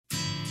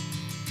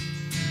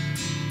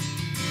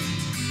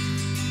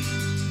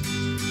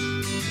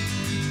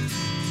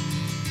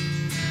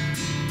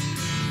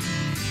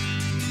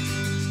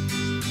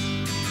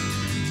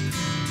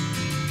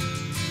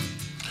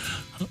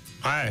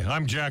Hi,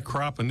 I'm Jack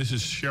Kropp, and this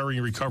is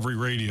Sharing Recovery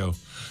Radio.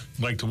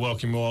 I'd like to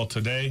welcome you all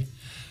today.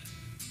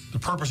 The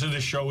purpose of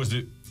this show is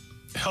to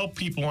help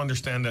people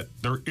understand that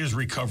there is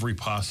recovery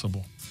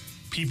possible.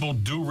 People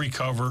do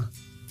recover.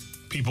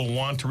 People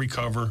want to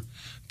recover.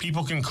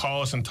 People can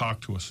call us and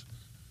talk to us.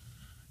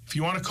 If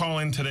you want to call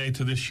in today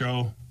to this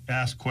show,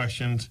 ask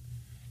questions,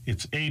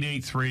 it's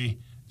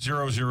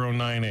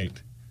 883-0098.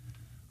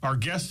 Our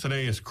guest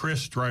today is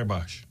Chris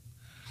Drybosh.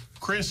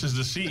 Chris is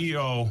the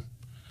CEO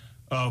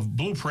of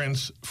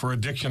Blueprints for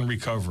Addiction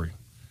Recovery.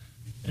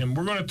 And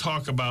we're going to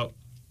talk about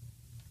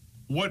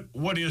what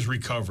is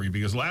recovery,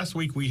 because last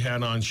week we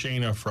had on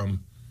Shana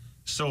from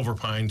Silver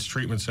Pines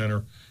Treatment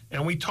Center,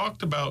 and we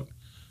talked about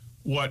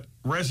what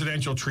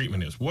residential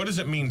treatment is. What does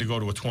it mean to go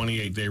to a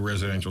 28-day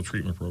residential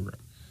treatment program?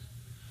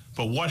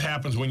 But what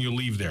happens when you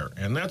leave there?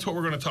 And that's what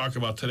we're going to talk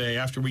about today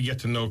after we get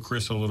to know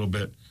Chris a little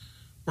bit.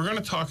 We're going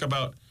to talk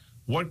about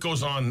what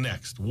goes on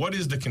next. What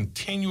is the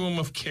continuum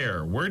of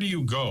care? Where do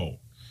you go?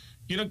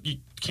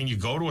 Can you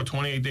go to a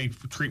 28-day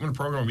treatment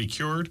program and be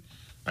cured?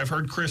 I've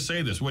heard Chris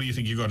say this. What do you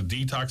think? You go to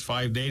detox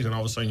 5 days and all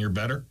of a sudden you're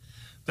better?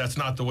 That's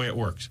not the way it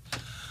works.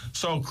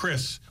 So,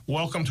 Chris,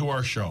 welcome to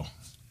our show.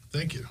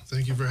 Thank you.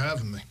 Thank you for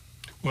having me.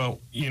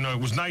 Well, it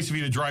was nice of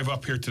you to drive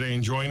up here today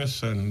and join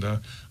us. And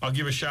I'll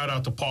give a shout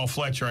out to Paul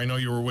Fletcher. I know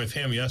you were with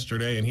him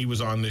yesterday, and he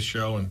was on this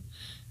show. And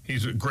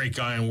he's a great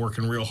guy and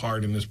working real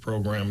hard in this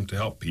program to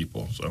help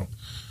people. So,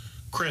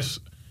 Chris,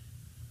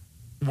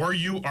 are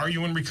you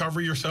in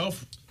recovery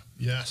yourself?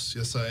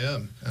 Yes, I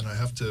am. And I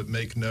have to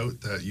make note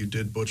that you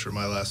did butcher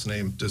my last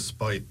name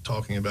despite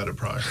talking about it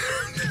prior.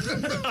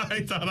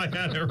 I thought I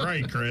had it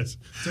right, Chris.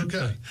 It's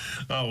okay.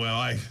 Oh,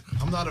 well,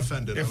 I'm not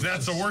offended. If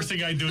that's the worst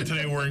thing I do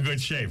today, we're in good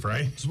shape,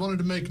 right? Just wanted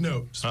to make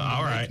note.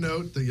 All right. Make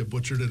note that you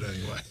butchered it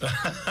anyway.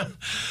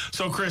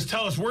 So, Chris,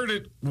 tell us, where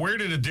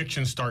did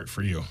addiction start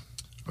for you?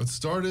 It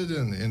started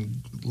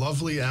in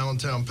lovely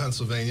Allentown,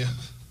 Pennsylvania.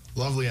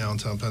 Lovely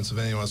Allentown,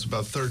 Pennsylvania. When I was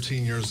about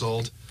 13 years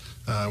old.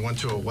 I went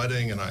to a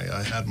wedding and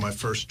I had my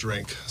first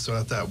drink. So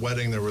at that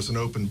wedding, there was an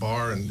open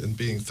bar, and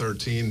being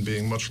 13,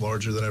 being much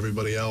larger than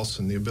everybody else,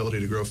 and the ability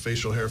to grow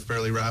facial hair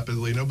fairly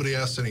rapidly, nobody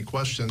asked any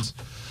questions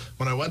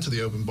when I went to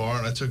the open bar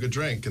and I took a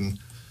drink. And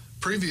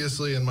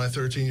previously in my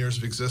 13 years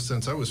of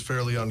existence, I was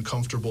fairly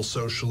uncomfortable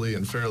socially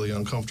and fairly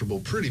uncomfortable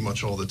pretty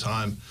much all the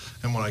time.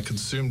 And when I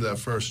consumed that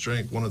first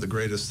drink, one of the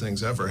greatest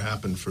things ever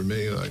happened for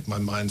me. Like, my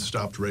mind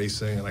stopped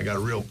racing and I got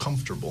real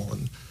comfortable.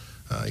 And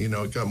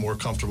it got more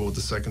comfortable with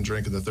the second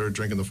drink and the third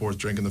drink and the fourth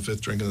drink and the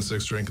fifth drink and the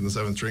sixth drink and the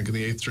seventh drink and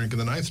the eighth drink and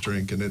the ninth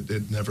drink. And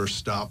it never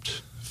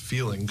stopped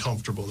feeling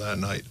comfortable that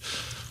night.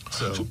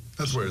 So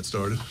that's where it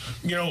started.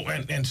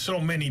 And so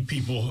many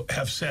people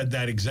have said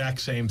that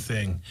exact same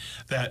thing,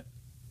 that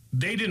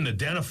they didn't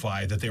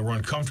identify that they were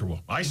uncomfortable.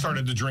 I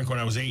started to drink when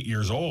I was 8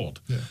 years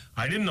old. Yeah.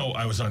 I didn't know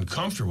I was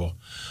uncomfortable.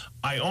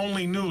 I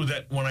only knew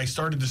that when I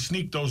started to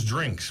sneak those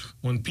drinks,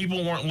 when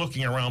people weren't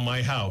looking around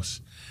my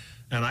house,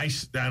 and I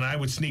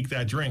would sneak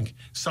that drink,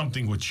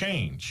 something would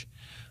change.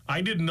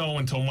 I didn't know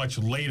until much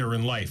later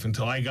in life,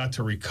 until I got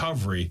to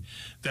recovery,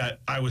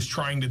 that I was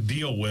trying to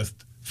deal with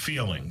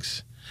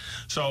feelings.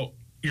 So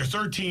you're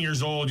 13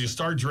 years old, you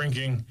start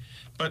drinking,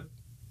 but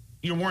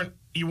you weren't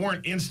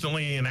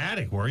instantly an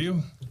addict, were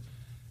you?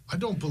 I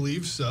don't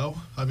believe so.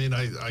 I mean,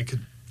 I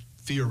could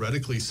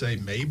theoretically say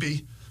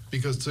maybe,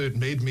 because it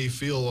made me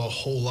feel a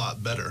whole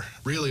lot better.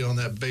 Really, on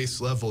that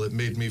base level, it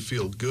made me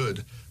feel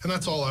good. And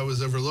that's all I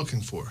was ever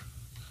looking for.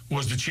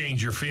 Was to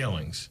change your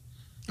feelings?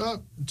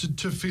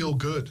 To feel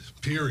good,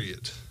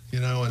 period.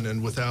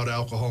 And without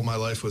alcohol, my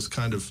life was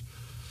kind of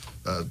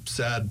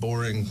sad,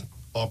 boring,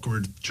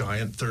 awkward,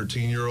 giant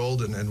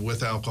 13-year-old. And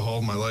with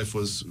alcohol, my life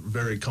was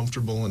very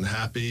comfortable and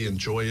happy and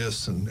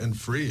joyous and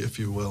free, if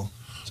you will.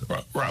 So.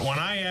 Right. When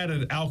I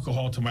added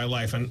alcohol to my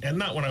life, and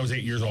not when I was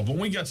 8 years old, but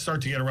when we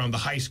start to get around the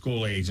high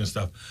school age and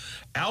stuff,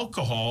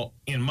 alcohol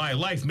in my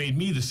life made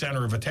me the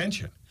center of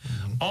attention.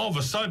 Mm-hmm. All of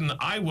a sudden,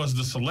 I was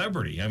the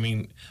celebrity. I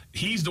mean,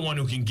 he's the one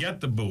who can get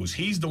the booze.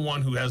 He's the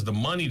one who has the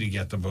money to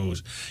get the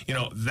booze.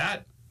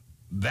 That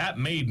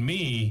made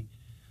me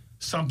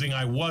something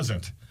I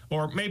wasn't.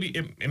 Or maybe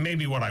it made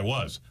me what I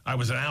was. I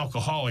was an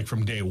alcoholic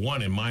from day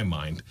one in my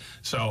mind.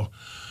 So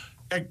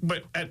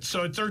at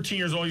 13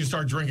 years old, you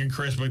start drinking,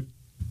 Chris, but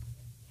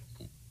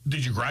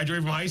did you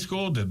graduate from high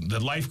school?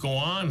 Did life go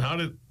on? How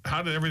did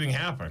everything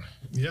happen?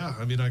 Yeah,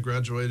 I mean, I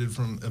graduated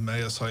from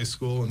Emmaus High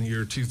School in the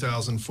year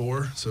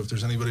 2004. So if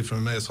there's anybody from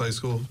Emmaus High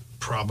School,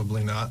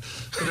 probably not.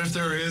 But if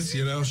there is,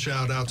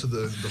 shout out to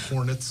the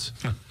Hornets.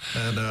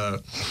 And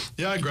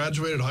I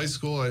graduated high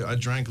school. I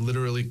drank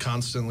literally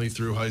constantly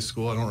through high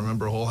school. I don't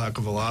remember a whole heck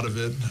of a lot of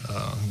it.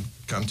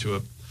 Got into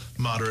a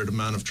moderate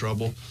amount of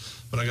trouble.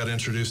 But I got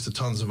introduced to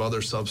tons of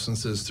other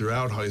substances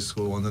throughout high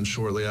school, and then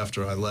shortly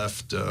after I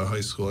left high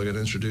school, I got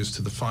introduced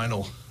to the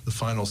final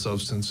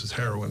substance, is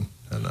heroin,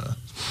 and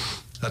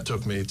that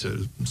took me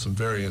to some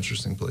very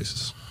interesting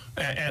places.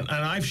 And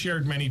I've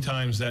shared many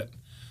times that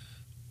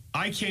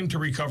I came to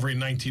recovery in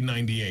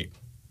 1998,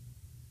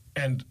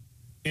 and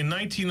in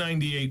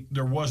 1998,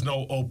 there was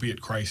no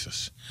opiate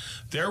crisis.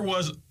 There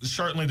was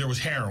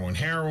heroin.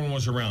 Heroin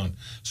was around.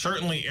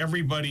 Certainly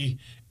everybody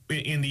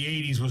in the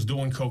 80s was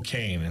doing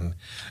cocaine,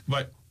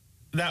 but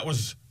that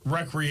was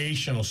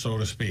recreational, so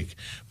to speak.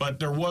 But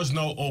there was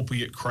no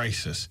opiate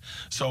crisis.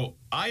 So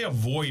I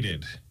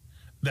avoided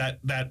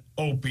that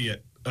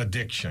opiate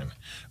addiction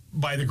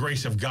by the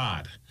grace of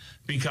God,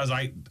 because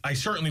I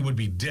certainly would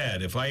be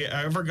dead if I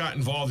ever got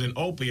involved in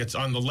opiates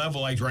on the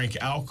level I drank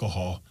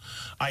alcohol.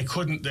 I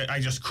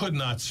just could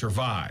not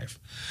survive.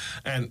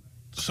 And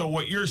so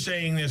what you're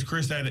saying is,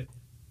 Chris, that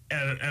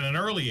at an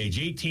early age,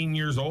 18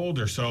 years old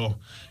or so,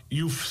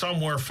 you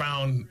somewhere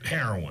found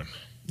heroin.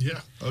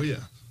 Yeah. Oh, yeah.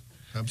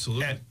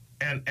 Absolutely.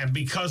 And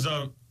because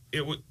of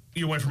it,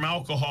 you went from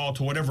alcohol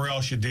to whatever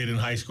else you did in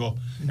high school,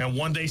 and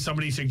one day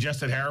somebody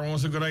suggested heroin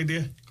was a good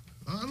idea?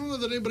 I don't know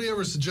that anybody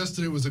ever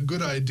suggested it was a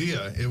good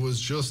idea. It was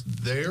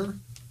just there,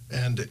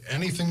 and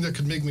anything that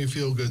could make me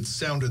feel good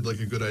sounded like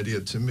a good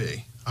idea to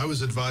me. I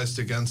was advised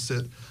against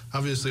it.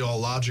 Obviously, all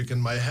logic in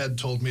my head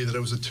told me that it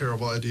was a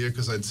terrible idea,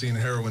 because I'd seen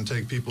heroin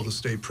take people to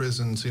state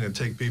prison, seen it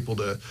take people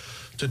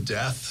to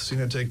death, seen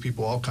it take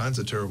people all kinds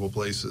of terrible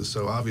places.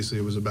 So obviously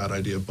it was a bad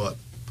idea, but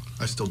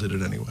I still did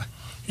it anyway.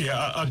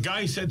 Yeah, a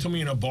guy said to me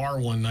in a bar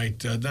one night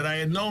that I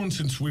had known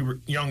since we were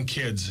young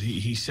kids.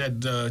 He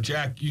said,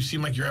 Jack, you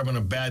seem like you're having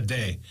a bad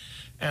day.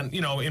 And,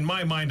 you know, in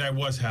my mind, I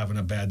was having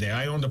a bad day.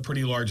 I owned a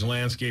pretty large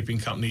landscaping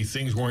company.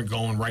 Things weren't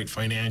going right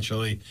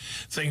financially.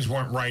 Things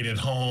weren't right at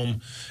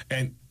home.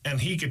 And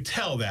he could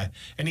tell that.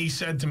 And he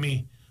said to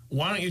me,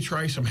 why don't you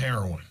try some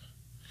heroin?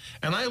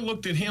 And I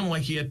looked at him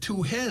like he had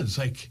two heads.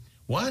 Like,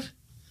 what?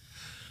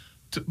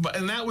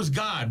 And that was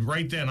God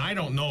right then. I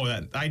don't know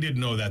that. I didn't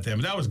know that then.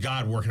 But that was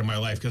God working in my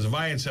life. Because if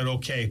I had said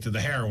okay to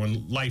the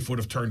heroin, life would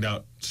have turned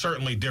out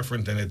certainly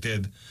different than it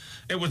did.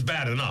 It was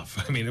bad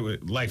enough. I mean,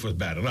 life was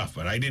bad enough,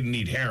 but I didn't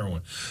need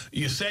heroin.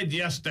 You said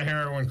yes to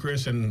heroin,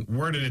 Chris, and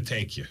where did it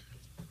take you?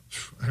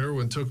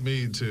 Heroin took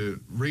me to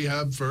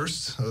rehab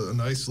first, a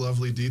nice,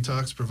 lovely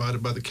detox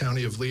provided by the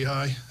county of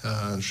Lehigh.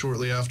 And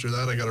shortly after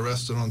that, I got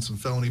arrested on some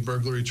felony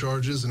burglary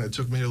charges, and it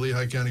took me to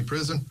Lehigh County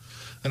Prison.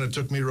 And it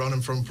took me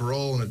running from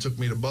parole, and it took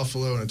me to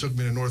Buffalo, and it took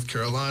me to North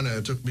Carolina, and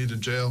it took me to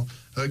jail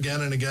again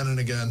and again and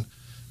again,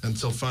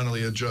 until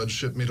finally a judge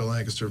shipped me to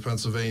Lancaster,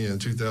 Pennsylvania in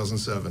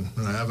 2007,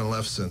 and I haven't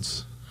left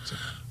since. So.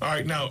 All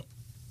right, now,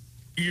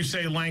 you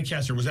say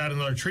Lancaster. Was that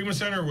another treatment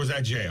center, or was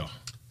that jail?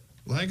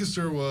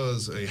 Lancaster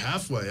was a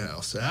halfway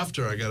house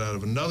after I got out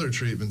of another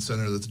treatment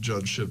center that the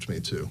judge shipped me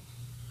to.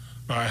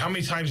 All right, how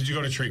many times did you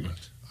go to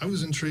treatment? I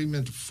was in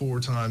treatment 4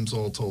 times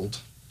all told.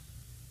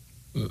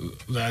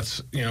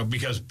 That's, you know,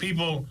 because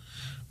people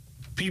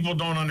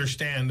don't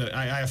understand.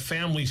 I have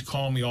families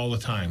call me all the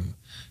time.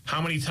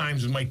 How many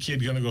times is my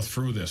kid going to go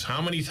through this?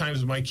 How many times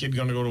is my kid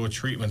going to go to a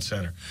treatment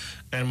center?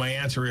 And my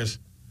answer is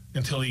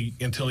until he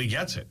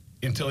gets it.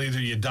 Until either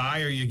you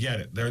die or you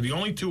get it. They're the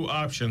only two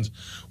options.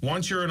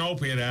 Once you're an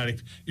opiate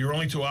addict, your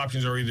only two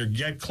options are either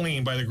get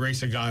clean by the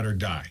grace of God or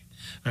die.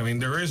 I mean,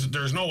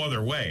 there's no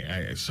other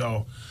way.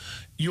 So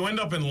you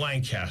end up in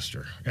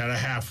Lancaster at a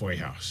halfway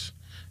house.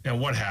 And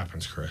what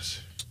happens,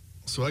 Chris?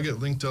 So I get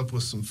linked up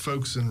with some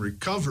folks in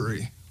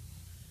recovery.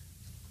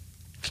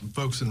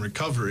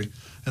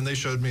 And they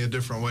showed me a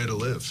different way to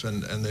live.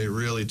 And they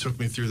really took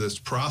me through this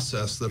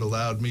process that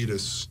allowed me to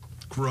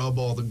scrub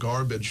all the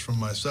garbage from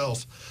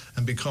myself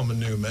and become a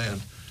new man.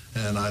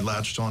 And I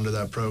latched onto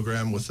that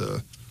program with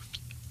a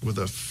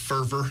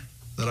fervor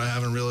that I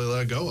haven't really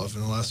let go of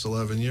in the last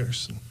 11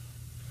 years.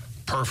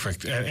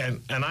 Perfect.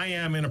 And I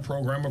am in a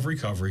program of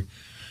recovery,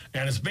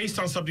 and it's based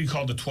on something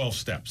called the 12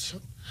 steps.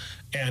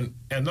 And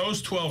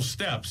those 12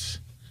 steps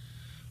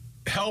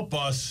help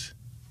us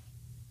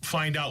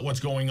find out what's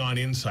going on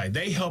inside.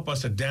 They help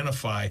us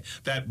identify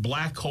that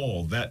black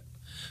hole, that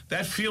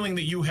feeling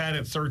that you had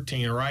at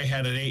 13 or I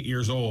had at 8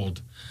 years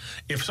old.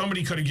 If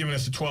somebody could have given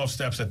us the 12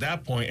 steps at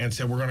that point and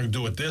said, we're going to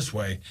do it this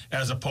way,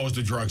 as opposed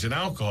to drugs and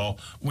alcohol,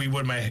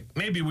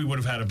 maybe we would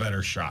have had a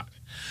better shot.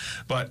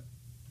 But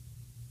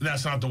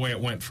that's not the way it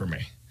went for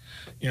me.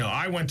 You know,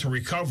 I went to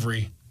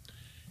recovery,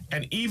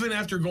 and even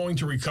after going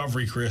to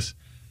recovery, Chris,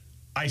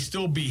 I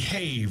still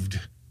behaved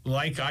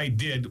like I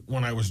did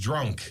when I was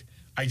drunk.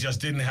 I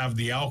just didn't have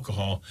the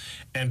alcohol.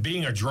 And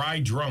being a dry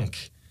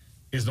drunk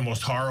is the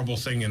most horrible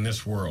thing in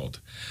this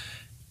world.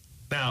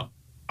 Now,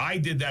 I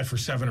did that for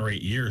 7 or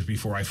 8 years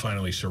before I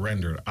finally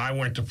surrendered. I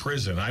went to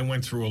prison. I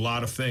went through a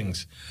lot of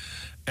things.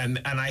 And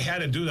I had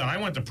to do that. I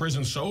went to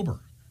prison sober.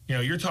 You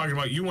know, you're talking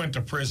about you went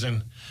to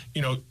prison,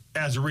 you know,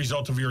 as a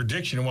result of your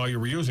addiction while you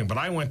were using. But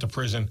I went to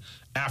prison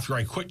after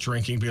I quit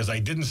drinking because I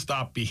didn't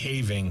stop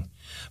behaving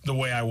the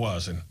way I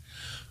was. And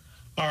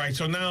all right,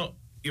 so now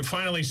you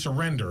finally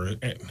surrender,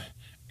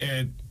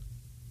 and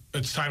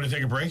it's time to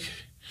take a break.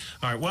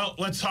 All right, well,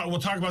 we'll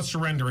talk about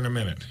surrender in a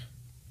minute.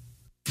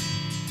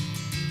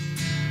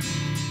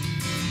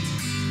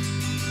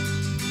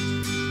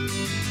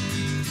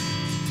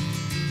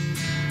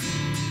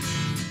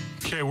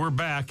 Okay, we're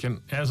back, and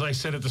as I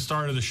said at the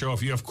start of the show,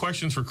 if you have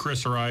questions for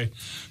Chris or I,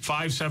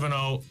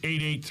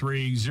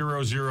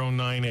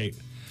 570-883-0098.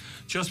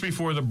 just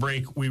before the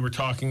break, we were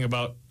talking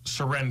about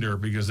surrender,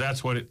 because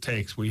that's what it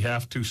takes. We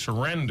have to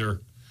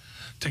surrender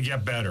to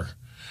get better.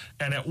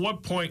 And at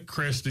what point,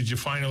 Chris, did you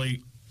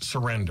finally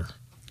surrender?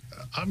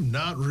 I'm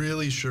not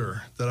really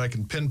sure that I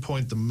can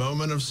pinpoint the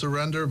moment of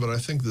surrender, but I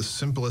think the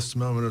simplest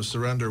moment of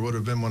surrender would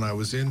have been when I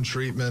was in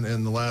treatment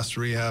in the last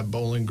rehab,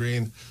 Bowling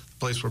Green, the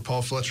place where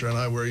Paul Fletcher and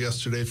I were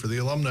yesterday for the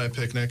alumni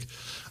picnic.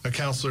 A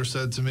counselor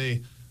said to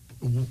me,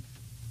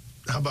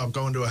 how about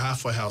going to a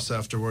halfway house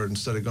afterward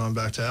instead of going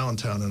back to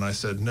Allentown? And I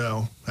said,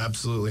 no,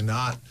 absolutely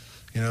not.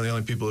 You know, the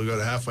only people who go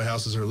to halfway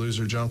houses are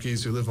loser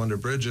junkies who live under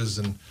bridges,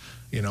 and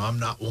you know, I'm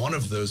not one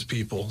of those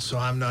people, so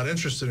I'm not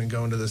interested in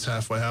going to this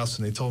halfway house.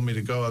 And he told me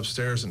to go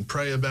upstairs and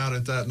pray about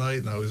it that night,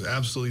 and I was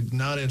absolutely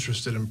not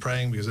interested in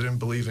praying because I didn't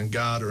believe in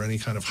God or any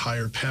kind of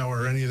higher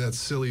power or any of that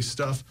silly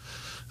stuff,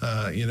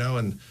 you know.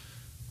 And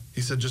he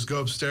said, just go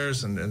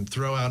upstairs and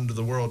throw out into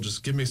the world.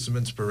 Just give me some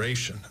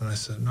inspiration. And I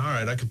said, all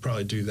right, I could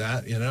probably do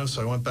that, you know.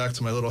 So I went back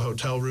to my little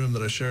hotel room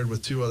that I shared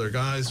with two other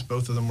guys.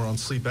 Both of them were on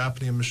sleep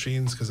apnea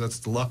machines because that's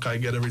the luck I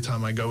get every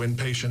time I go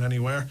inpatient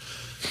anywhere.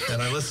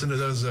 And I listened to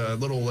those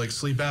little like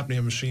sleep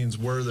apnea machines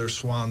whir their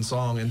swan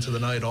song into the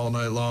night all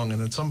night long.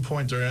 And at some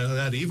point during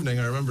that evening,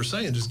 I remember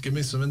saying, just give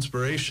me some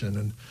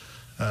inspiration.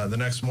 And the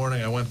next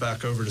morning I went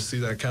back over to see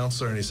that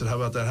counselor, and he said, how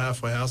about that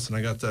halfway house? And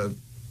I got to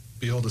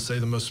be able to say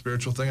the most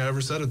spiritual thing I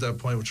ever said at that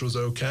point, which was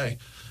okay.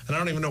 And I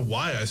don't even know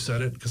why I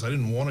said it, because I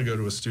didn't want to go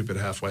to a stupid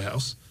halfway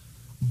house,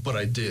 but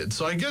I did.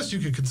 So I guess you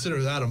could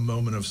consider that a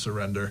moment of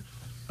surrender,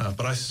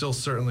 but I still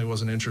certainly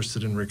wasn't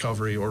interested in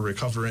recovery or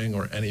recovering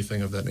or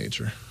anything of that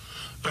nature.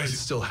 But it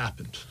still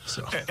happened.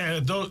 So.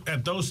 And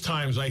at those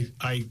times,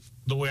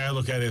 the way I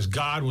look at it is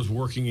God was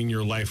working in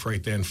your life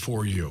right then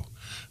for you.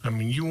 I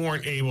mean, you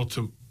weren't able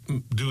to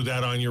do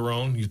that on your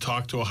own. You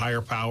talk to a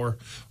higher power.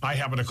 I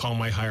happen to call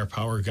my higher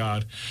power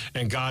God,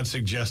 and God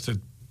suggested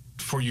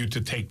for you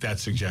to take that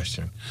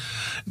suggestion.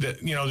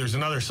 You know, there's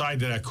another side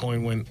to that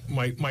coin. When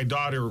my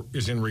daughter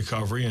is in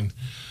recovery, and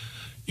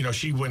you know,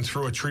 she went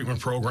through a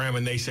treatment program,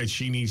 and they said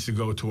she needs to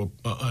go to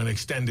an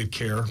extended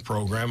care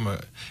program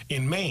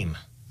in Maine.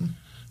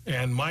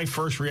 And my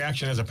first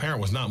reaction as a parent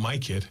was not my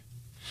kid.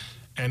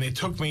 And it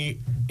took me,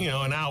 you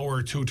know, an hour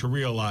or two to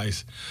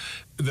realize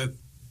that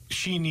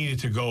she needed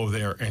to go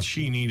there, and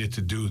she needed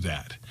to do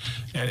that.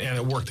 And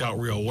it worked out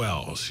real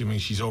well. I mean,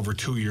 she's over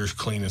 2 years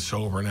clean and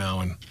sober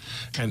now,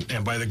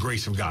 and by the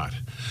grace of God.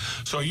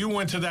 So you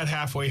went to that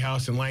halfway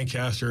house in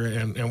Lancaster,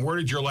 and where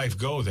did your life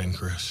go then,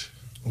 Chris?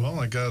 Well,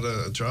 I got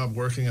a job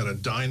working at a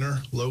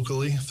diner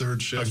locally,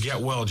 third shift. A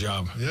get-well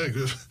job. Yeah,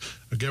 good.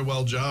 A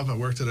get-well job. I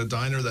worked at a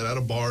diner that had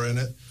a bar in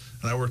it,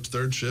 and I worked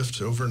third shift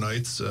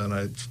overnights, and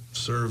I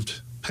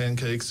served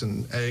pancakes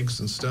and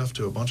eggs and stuff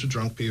to a bunch of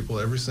drunk people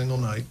every single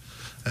night.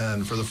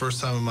 And for the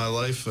first time in my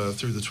life,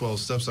 through the 12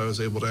 steps, I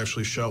was able to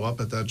actually show up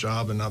at that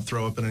job and not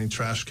throw up in any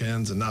trash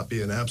cans and not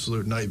be an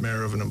absolute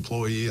nightmare of an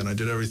employee. And I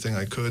did everything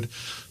I could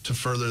to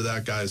further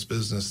that guy's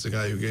business, the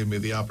guy who gave me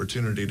the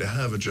opportunity to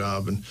have a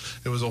job. And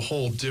it was a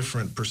whole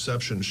different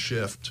perception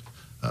shift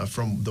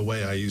from the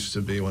way I used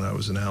to be when I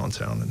was in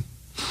Allentown.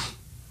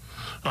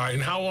 All right,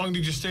 and how long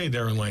did you stay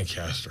there in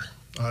Lancaster?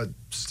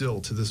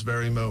 Still to this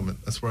very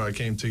moment. That's where I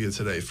came to you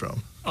today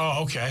from.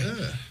 Oh, okay.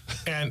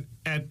 Yeah.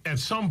 And at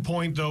some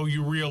point, though,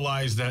 you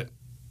realized that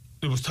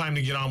it was time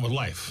to get on with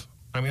life.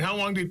 I mean, how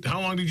long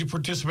did you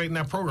participate in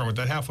that program at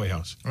that halfway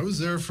house? I was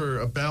there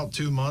for about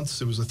 2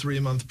 months. It was a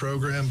 3-month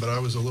program, but I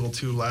was a little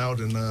too loud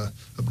and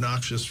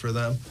obnoxious for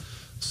them.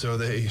 So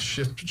they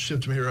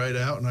shipped me right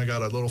out, and I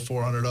got a little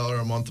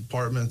 $400 a month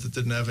apartment that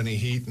didn't have any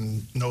heat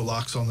and no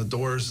locks on the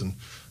doors. And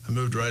I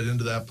moved right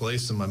into that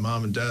place, and my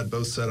mom and dad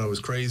both said I was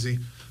crazy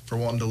for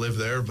wanting to live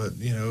there, but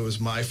you know, it was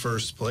my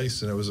first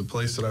place, and it was a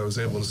place that I was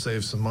able to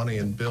save some money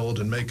and build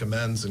and make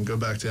amends and go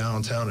back to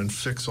Allentown and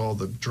fix all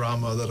the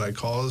drama that I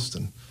caused.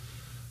 And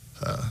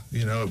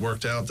you know, it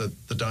worked out that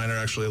the diner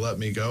actually let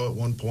me go at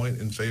one point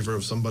in favor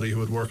of somebody who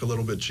would work a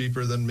little bit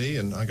cheaper than me,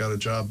 and I got a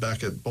job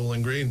back at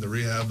Bowling Green, the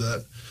rehab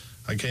that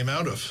I came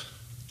out of.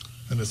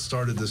 And it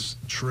started this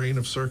train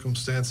of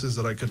circumstances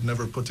that I could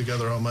never put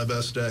together on my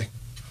best day.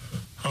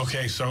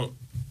 Okay, so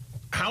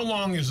how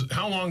long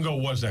ago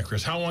was that,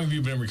 Chris? How long have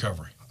you been in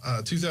recovery?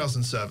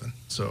 2007,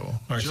 so,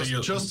 right,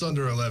 just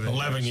under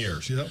 11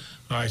 years. Yep.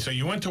 All right, so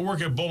you went to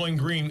work at Bowling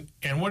Green,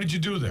 and what did you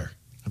do there?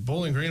 At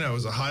Bowling Green, I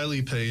was a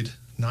highly paid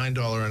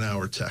 $9 an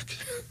hour tech.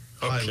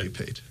 Highly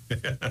paid.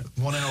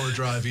 1 hour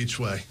drive each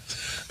way.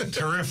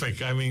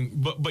 Terrific. I mean,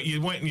 but you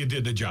went and you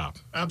did the job.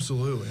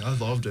 Absolutely. I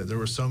loved it. There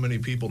were so many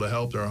people to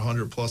help. There are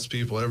 100+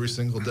 people every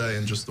single day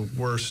in just the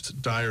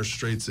worst, dire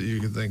straits that you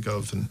could think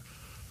of. And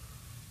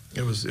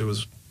it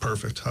was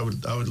perfect. I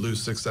would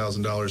lose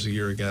 $6,000 a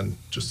year again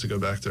just to go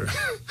back there.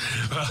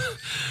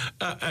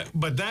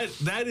 But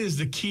that is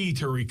the key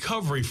to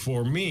recovery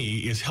for me,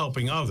 is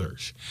helping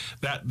others.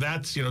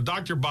 That's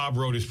Dr. Bob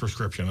wrote his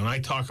prescription, and I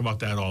talk about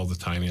that all the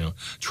time.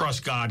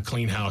 Trust God,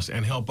 clean house,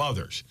 and help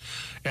others.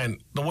 And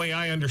the way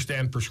I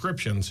understand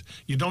prescriptions,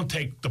 you don't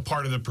take the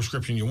part of the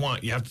prescription you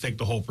want. You have to take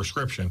the whole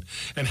prescription.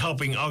 And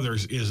helping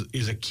others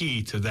is a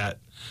key to that.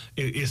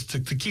 Is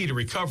the key to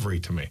recovery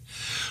to me.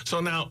 So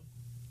now,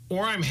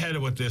 where I'm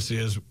headed with this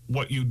is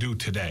what you do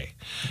today.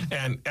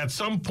 And at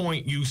some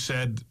point you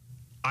said,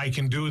 I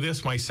can do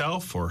this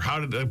myself, or how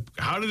did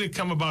it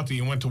come about that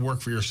you went to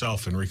work for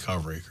yourself in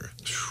recovery?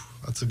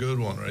 That's a good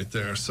one right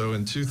there. So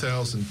in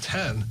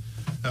 2010,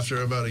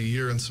 after about a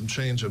year and some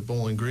change at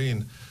Bowling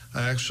Green,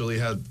 I actually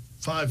had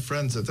 5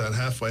 friends at that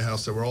halfway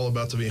house that were all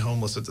about to be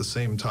homeless at the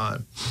same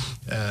time.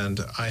 And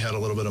I had a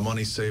little bit of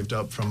money saved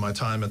up from my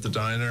time at the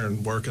diner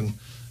and working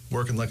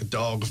like a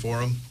dog for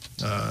them.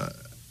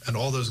 And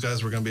all those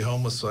guys were going to be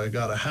homeless, so I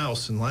got a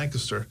house in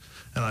Lancaster,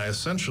 and I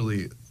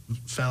essentially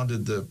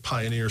founded the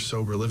Pioneer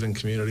Sober Living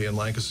community in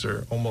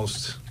Lancaster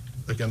almost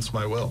against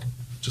my will.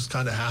 Just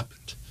kind of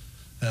happened.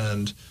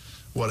 And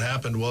what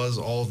happened was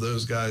all of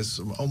those guys,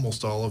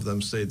 almost all of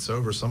them, stayed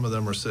sober. Some of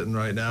them are sitting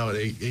right now at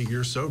 8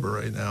 years sober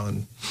right now.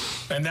 And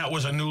that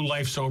was a New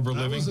Life Sober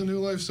Living? That was a New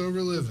Life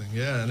Sober Living,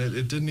 yeah. And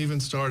it didn't even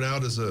start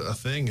out as a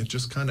thing. It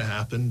just kind of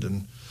happened,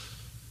 and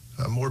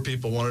more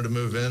people wanted to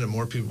move in, and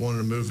more people wanted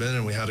to move in,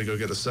 and we had to go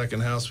get a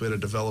second house. We had to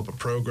develop a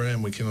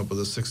program. We came up with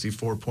a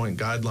 64-point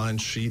guideline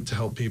sheet to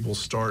help people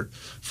start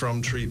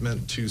from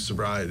treatment to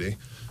sobriety.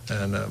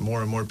 And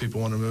more and more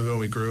people want to move in.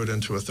 We grew it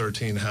into a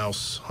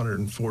 13-house,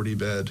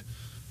 140-bed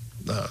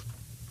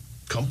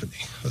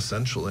company,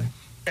 essentially.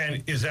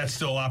 And is that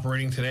still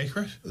operating today,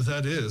 Chris?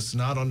 That is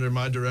not under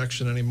my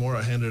direction anymore.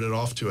 I handed it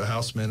off to a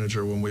house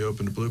manager when we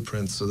opened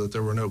Blueprints, so that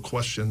there were no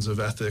questions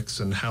of ethics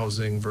and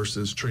housing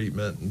versus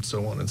treatment and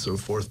so on and so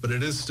forth. But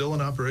it is still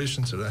in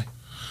operation today.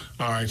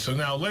 All right, so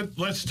now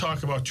let's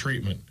talk about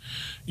treatment.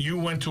 You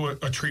went to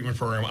a treatment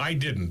program. I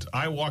didn't.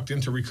 I walked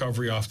into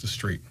recovery off the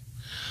street.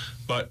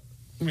 But,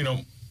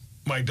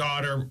 my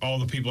daughter, all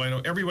the people I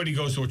know, everybody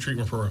goes to a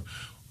treatment program.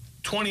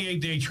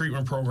 28-day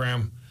treatment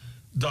program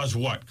does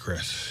what,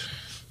 Chris?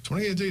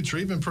 28-day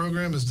treatment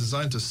program is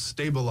designed to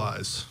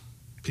stabilize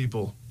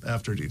people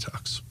after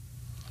detox.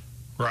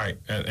 Right,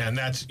 and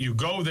that's, you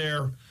go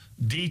there,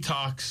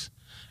 detox,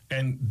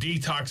 and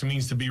detox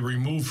means to be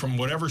removed from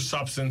whatever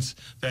substance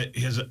that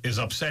is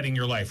upsetting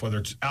your life, whether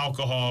it's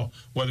alcohol,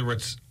 whether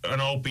it's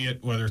an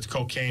opiate, whether it's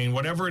cocaine,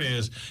 whatever it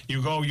is.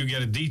 You go, you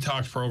get a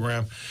detox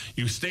program,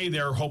 you stay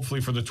there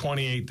hopefully for the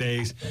 28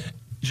 days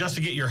just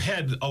to get your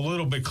head a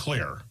little bit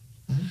clear.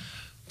 Mm-hmm.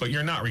 But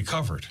you're not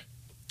recovered.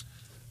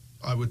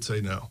 I would say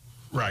no.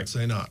 Right. I'd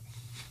say not.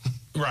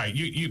 Right.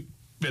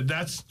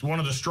 That's one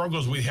of the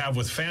struggles we have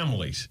with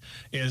families,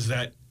 is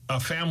that a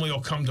family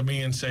will come to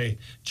me and say,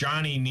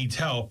 Johnny needs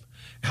help.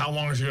 How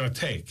long is it going to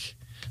take?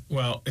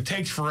 Well, it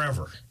takes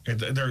forever.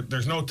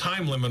 There's no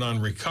time limit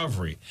on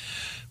recovery.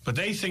 But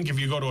they think if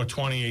you go to a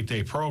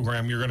 28-day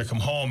program, you're going to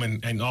come home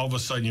and all of a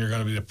sudden you're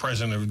going to be the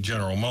president of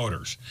General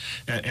Motors.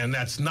 And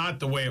that's not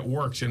the way it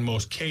works in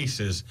most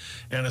cases,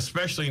 and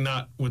especially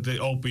not with the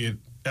opiate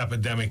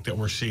epidemic that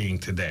we're seeing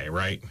today,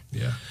 right?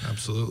 Yeah,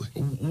 absolutely.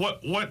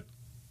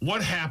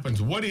 What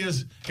happens?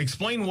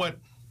 Explain what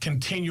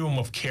continuum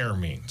of care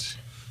means.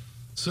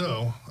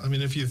 So,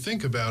 if you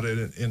think about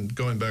it, and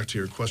going back to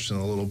your question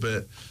a little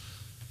bit,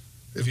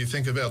 if you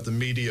think about the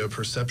media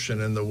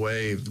perception and the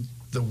way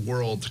the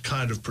world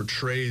kind of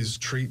portrays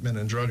treatment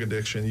and drug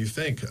addiction, you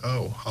think,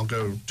 oh, I'll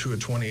go to a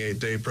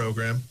 28-day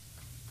program,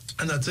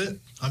 and that's it.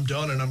 I'm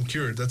done and I'm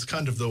cured. That's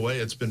kind of the way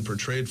it's been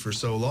portrayed for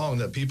so long,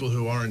 that people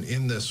who aren't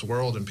in this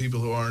world and people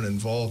who aren't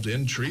involved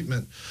in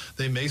treatment,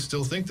 they may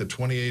still think that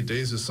 28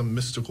 days is some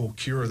mystical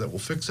cure that will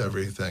fix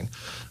everything.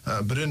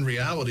 But in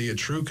reality, a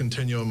true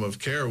continuum of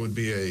care would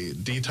be a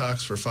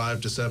detox for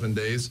 5 to 7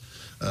 days,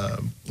 a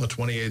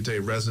 28-day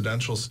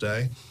residential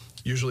stay,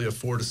 usually a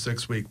 4 to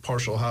 6 week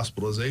partial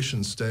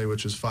hospitalization stay,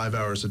 which is 5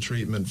 hours of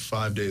treatment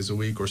 5 days a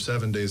week or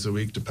 7 days a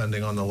week,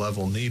 depending on the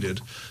level needed.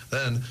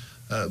 Then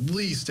at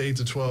least 8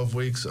 to 12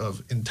 weeks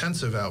of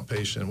intensive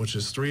outpatient, which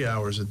is 3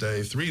 hours a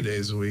day, 3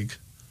 days a week,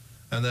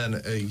 and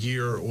then a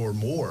year or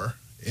more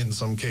in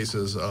some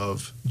cases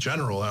of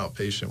general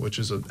outpatient, which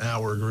is an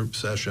hour group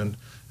session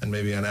and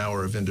maybe an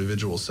hour of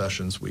individual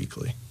sessions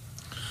weekly.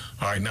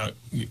 All right, now,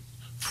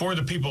 for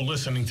the people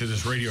listening to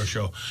this radio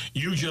show,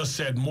 you just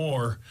said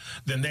more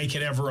than they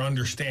can ever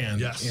understand.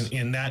 Yes.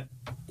 in that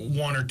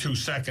 1 or 2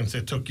 seconds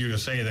it took you to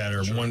say that,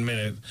 or 1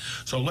 minute.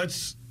 So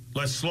let's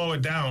slow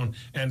it down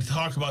and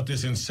talk about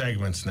this in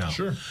segments now.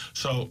 Sure.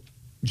 So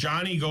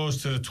Johnny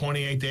goes to the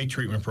 28-day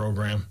treatment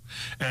program,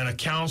 and a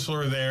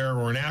counselor there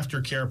or an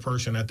aftercare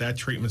person at that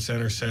treatment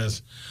center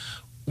says,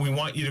 we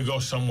want you to go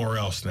somewhere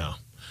else now.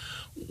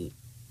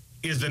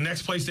 Is the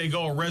next place they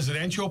go a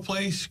residential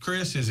place,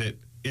 Chris? Is it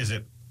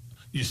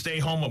you stay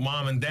home with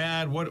mom and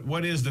dad?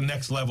 What is the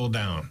next level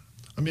down?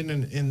 I mean,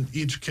 in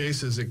each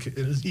case,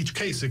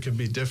 it can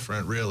be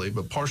different, really.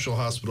 But partial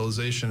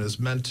hospitalization is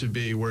meant to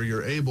be where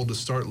you're able to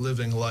start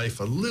living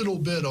life a little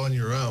bit on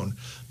your own,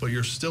 but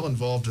you're still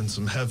involved in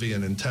some heavy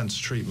and intense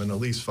treatment, at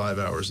least 5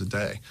 hours a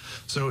day.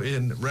 So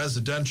in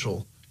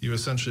residential, you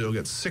essentially will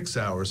get 6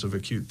 hours of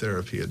acute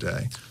therapy a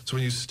day. So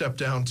when you step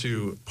down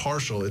to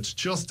partial, it's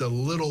just a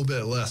little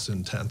bit less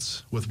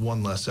intense with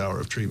 1 less hour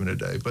of treatment a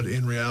day. But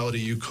in reality,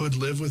 you could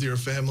live with your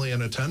family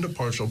and attend a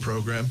partial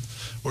program,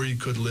 or you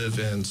could live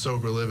in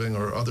sober living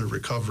or other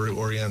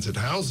recovery-oriented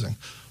housing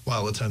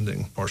while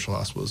attending partial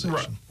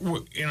hospitalization.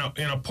 Right.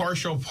 In a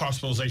partial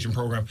hospitalization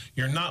program,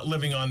 you're not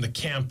living on the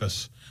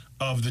campus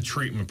of the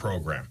treatment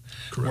program.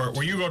 Correct.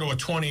 Where you go to a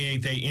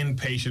 28-day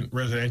inpatient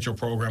residential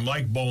program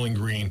like Bowling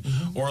Green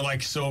or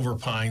like Silver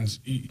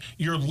Pines,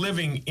 you're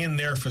living in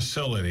their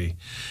facility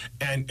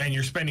and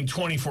you're spending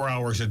 24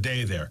 hours a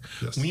day there.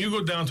 Yes. When you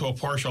go down to a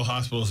partial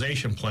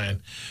hospitalization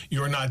plan,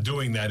 you're not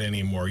doing that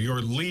anymore.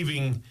 You're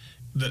leaving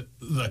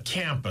the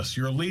campus,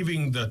 you're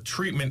leaving the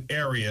treatment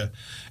area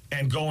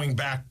and going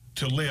back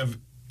to live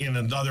in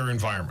another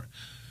environment,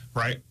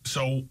 right?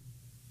 So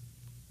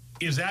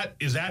is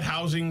that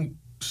housing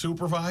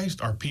supervised?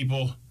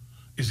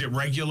 Is it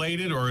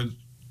regulated, or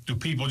do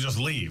people just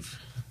leave?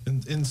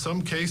 In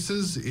some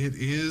cases, it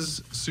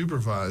is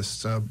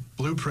supervised.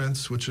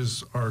 Blueprints, which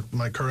is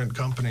my current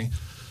company,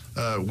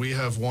 we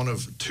have one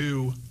of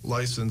 2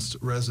 licensed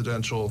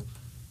residential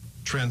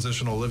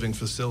transitional living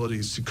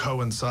facilities to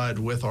coincide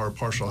with our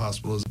partial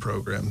hospitalization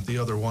program. The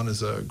other one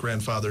is a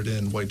grandfathered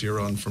in White Deer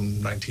Run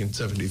from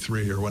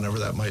 1973 or whenever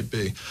that might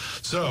be.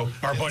 So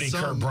Our buddy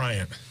Kurt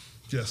Bryant.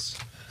 Yes.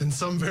 In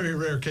some very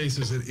rare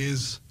cases, it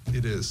is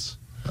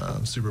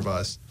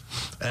supervised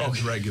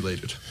and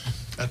regulated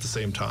at the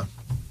same time.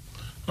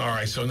 All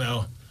right, so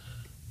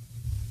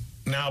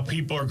now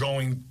people are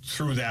going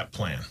through that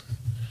plan.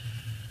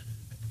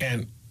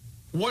 And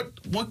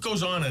what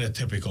goes on in a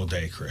typical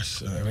day,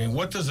 Chris? I mean,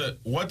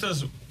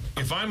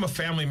 if I'm a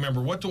family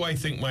member, what do I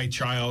think my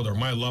child or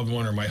my loved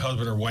one or my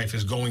husband or wife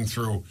is going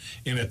through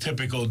in a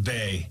typical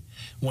day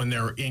when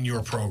they're in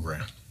your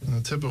program? In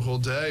a typical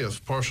day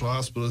of partial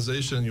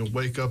hospitalization, you'll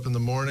wake up in the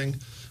morning.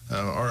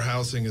 Our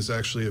housing is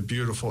actually a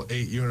beautiful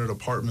 8-unit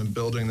apartment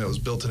building that was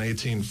built in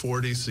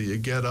 1840. So you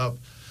get up,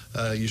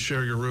 you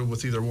share your room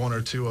with either 1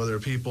 or 2 other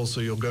people.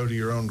 So you'll go to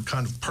your own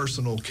kind of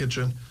personal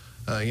kitchen,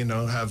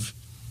 have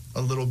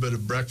a little bit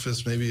of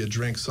breakfast, maybe a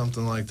drink,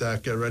 something like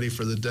that. Get ready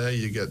for the day.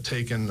 You get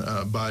taken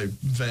by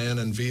van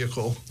and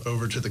vehicle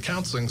over to the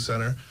counseling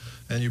center,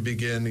 and you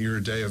begin your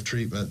day of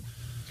treatment.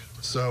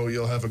 So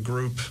you'll have a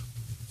group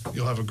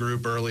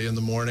early in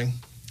the morning,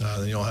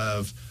 then you'll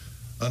have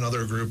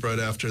another group right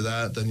after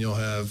that, then you'll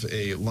have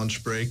a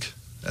lunch break,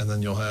 and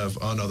then you'll have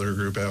another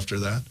group after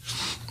that.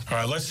 All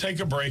right, let's take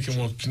a break and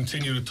we'll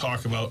continue to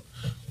talk about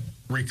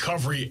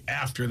recovery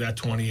after that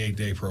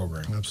 28-day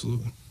program.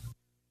 Absolutely.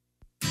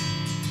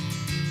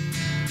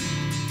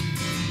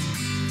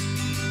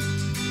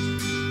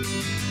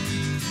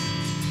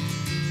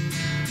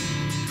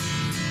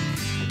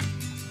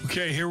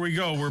 Okay, here we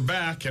go. We're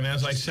back. And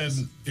as I said,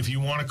 if you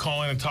want to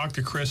call in and talk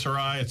to Chris or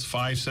I, it's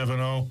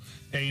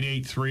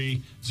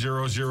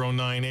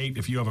 570-883-0098.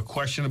 If you have a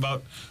question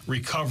about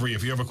recovery,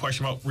 if you have a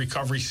question about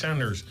recovery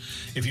centers,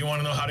 if you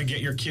want to know how to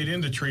get your kid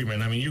into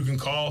treatment, I mean, you can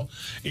call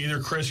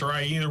either Chris or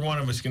I. Either one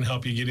of us can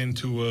help you get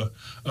into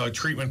a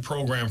treatment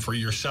program for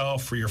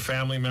yourself, for your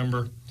family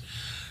member.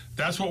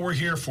 That's what we're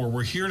here for.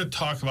 We're here to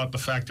talk about the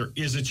fact there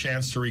is a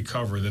chance to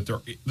recover, that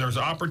there's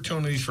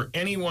opportunities for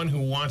anyone who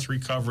wants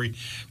recovery.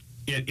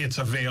 It's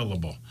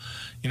available.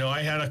 You know,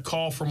 I had a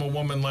call from a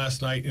woman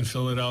last night in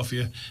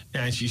Philadelphia,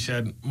 and she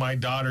said, my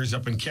daughter's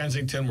up in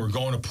Kensington. We're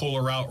going to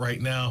pull her out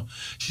right now.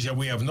 She said,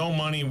 we have no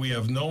money. We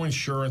have no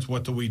insurance.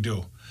 What do we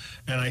do?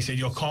 And I said,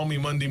 you'll call me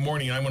Monday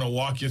morning, and I'm going to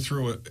walk you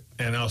through it,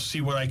 and I'll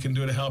see what I can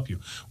do to help you.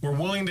 We're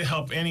willing to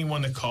help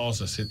anyone that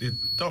calls us.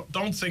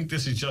 Don't think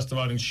this is just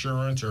about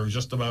insurance or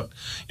just about,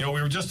 we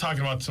were just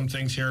talking about some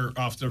things here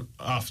off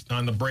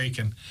on the break,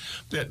 and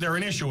they're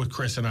an issue with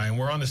Chris and I, and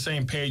we're on the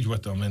same page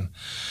with them. And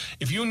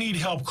if you need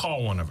help,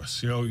 call one of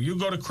us. You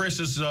go to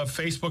Chris's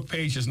Facebook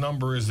page, his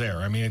number is there.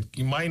 I mean,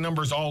 my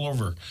number's all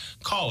over.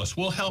 Call us.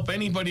 We'll help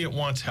anybody that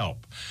wants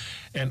help.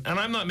 And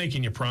I'm not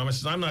making you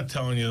promises. I'm not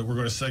telling you that we're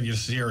going to send you to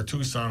Sierra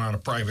Tucson on a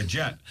private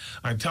jet.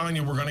 I'm telling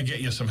you we're going to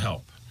get you some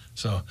help.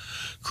 So,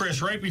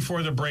 Chris, right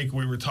before the break,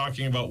 we were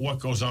talking about what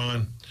goes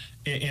on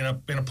in a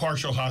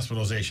partial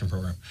hospitalization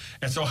program.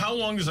 And so how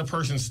long does a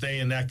person stay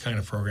in that kind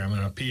of program, in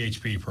a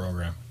PHP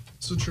program?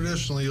 So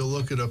traditionally, you'll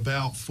look at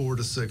about 4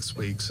 to 6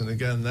 weeks. And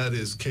again, that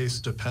is case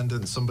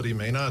dependent. Somebody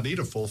may not need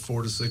a full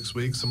 4 to 6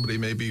 weeks. Somebody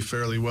may be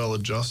fairly well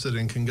adjusted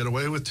and can get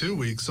away with 2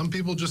 weeks. Some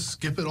people just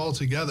skip it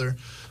altogether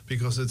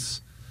because it's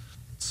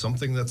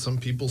something that some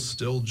people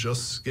still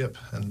just skip.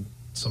 And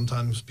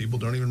sometimes people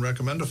don't even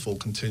recommend a full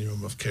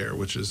continuum of care,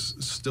 which is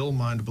still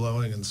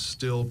mind-blowing and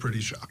still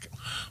pretty shocking.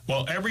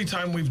 Well, every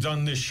time we've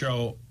done this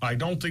show, I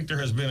don't think there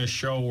has been a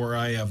show where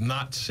I have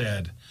not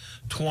said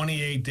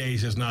 28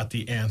 days is not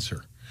the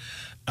answer.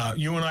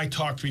 You and I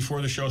talked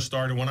before the show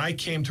started. When I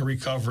came to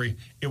recovery,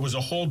 it was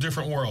a whole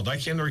different world. I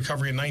came to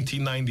recovery in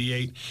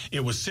 1998.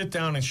 It was sit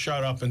down and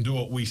shut up and do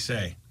what we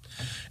say.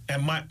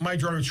 And my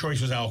drug of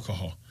choice was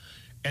alcohol.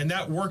 And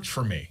that worked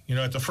for me. You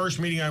know, at the first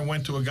meeting I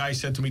went to, a guy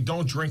said to me,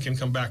 "Don't drink and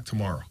come back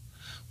tomorrow."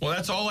 Well,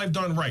 that's all I've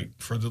done right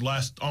for the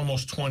last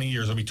almost 20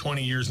 years. It'll be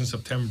 20 years in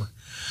September.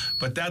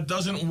 But that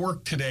doesn't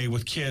work today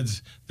with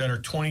kids that are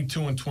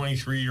 22 and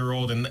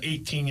 23-year-old and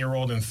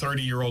 18-year-old and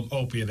 30-year-old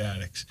opiate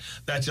addicts.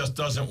 That just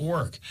doesn't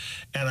work.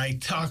 And I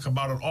talk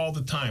about it all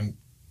the time.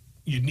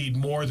 You need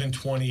more than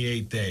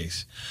 28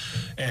 days.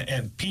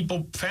 And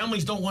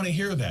families don't want to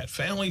hear that.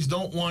 Families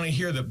don't want to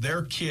hear that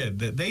their kid,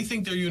 that they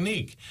think they're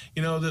unique.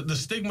 You know, the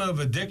stigma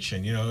of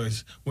addiction, you know,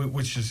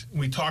 which is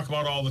we talk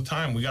about all the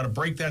time. We got to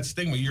break that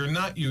stigma. You're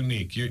not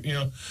unique. You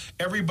know,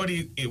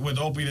 everybody with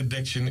opiate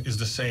addiction is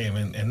the same.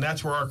 And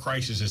that's where our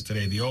crisis is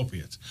today, the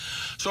opiates.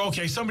 So,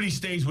 okay, somebody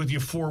stays with you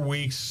 4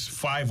 weeks,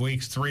 5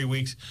 weeks, 3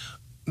 weeks.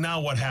 Now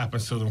what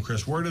happens to them,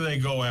 Chris? Where do they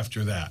go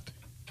after that?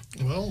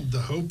 Well, the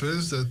hope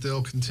is that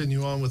they'll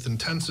continue on with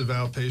intensive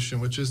outpatient,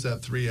 which is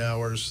that 3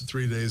 hours,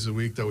 3 days a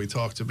week that we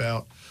talked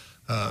about.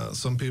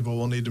 Some people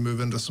will need to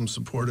move into some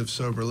supportive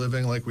sober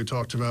living like we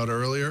talked about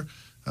earlier.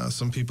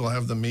 Some people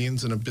have the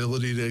means and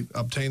ability to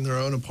obtain their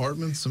own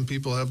apartments. Some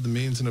people have the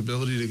means and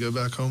ability to go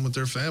back home with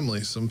their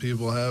family. Some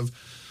people have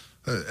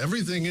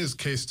everything is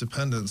case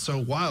dependent.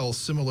 So while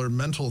similar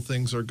mental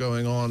things are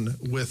going on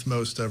with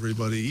most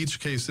everybody, each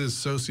case is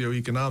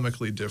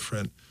socioeconomically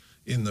different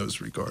in those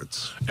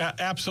regards.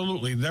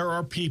 Absolutely. There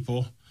are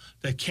people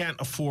that can't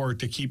afford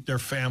to keep their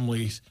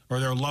families or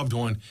their loved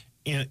one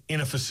in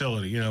a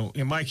facility. You know,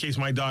 in my case,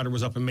 my daughter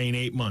was up in Maine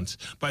 8 months.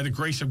 By the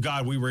grace of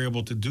God, we were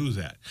able to do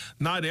that.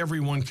 Not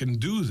everyone can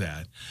do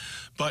that,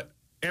 but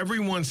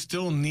everyone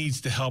still needs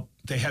to help.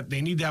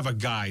 They need to have a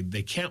guide.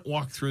 They can't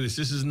walk through this.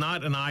 This is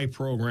not an I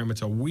program.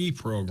 It's a we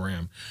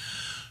program.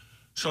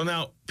 So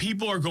now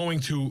people are going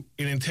to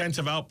an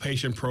intensive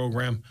outpatient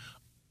program.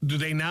 Do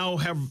they now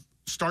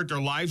start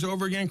their lives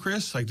over again,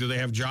 Chris? Like, do they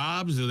have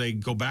jobs? Do they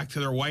go back to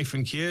their wife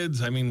and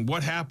kids? I mean,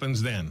 what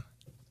happens then?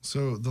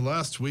 So the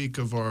last week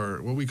of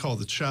our, what we call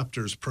the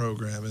chapters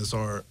program is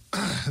our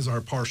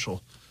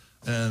partial.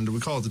 And we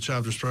call it the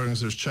chapters program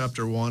because there's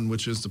chapter 1,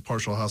 which is the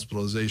partial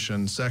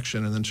hospitalization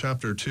section, and then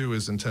chapter 2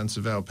 is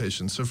intensive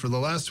outpatient. So for the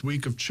last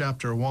week of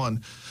chapter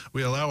 1,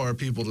 we allow our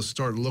people to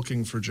start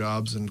looking for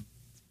jobs and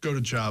go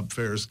to job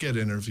fairs, get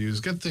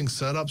interviews, get things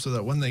set up so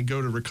that when they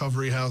go to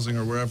recovery housing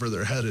or wherever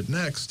they're headed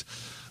next,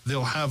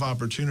 they'll have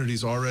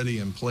opportunities already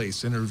in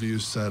place,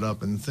 interviews set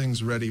up, and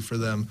things ready for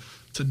them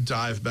to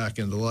dive back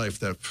into life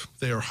that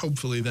they are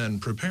hopefully then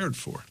prepared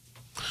for.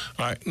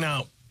 All right.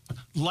 Now,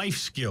 life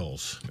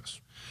skills. Yes.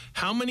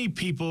 How many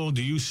people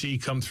do you see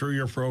come through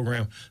your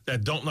program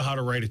that don't know how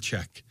to write a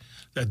check,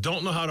 that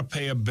don't know how to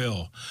pay a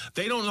bill?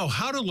 They don't know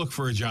how to look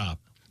for a job.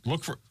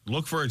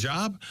 Look for a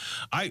job?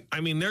 I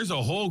mean, there's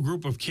a whole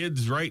group of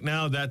kids right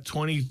now, that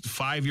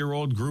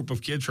 25-year-old group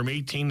of kids from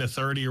 18 to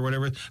 30 or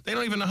whatever, they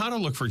don't even know how to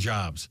look for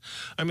jobs.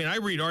 I mean, I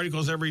read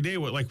articles every day,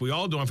 like we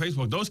all do on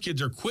Facebook. Those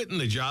kids are quitting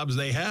the jobs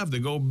they have to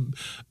go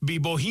be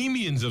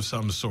bohemians of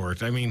some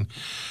sort. I mean,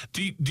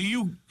 do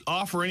you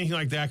offer anything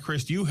like that,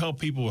 Chris? Do you help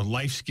people with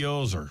life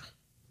skills or?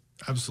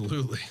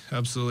 Absolutely.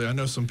 Absolutely. I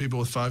know some people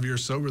with 5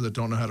 years sober that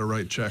don't know how to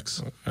write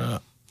checks.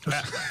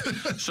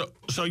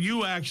 So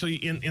you actually,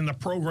 in the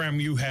program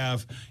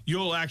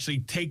you'll actually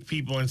take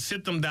people and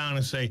sit them down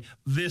and say,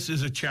 this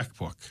is a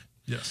checkbook.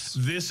 Yes.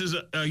 This is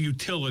a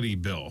utility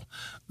bill.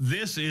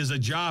 This is a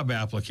job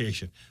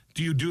application.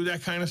 Do you do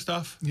that kind of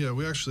stuff? Yeah,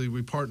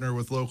 we partner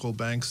with local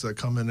banks that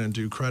come in and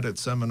do credit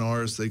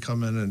seminars. They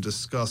come in and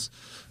discuss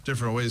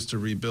different ways to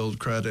rebuild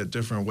credit,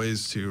 different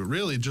ways to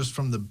really just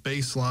from the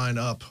baseline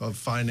up of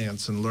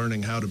finance and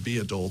learning how to be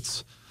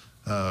adults.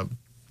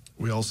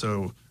 We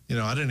also,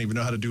 I didn't even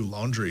know how to do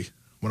laundry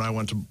when I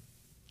went to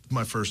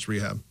my first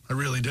rehab. I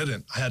really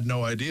didn't. I had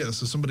no idea.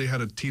 So somebody had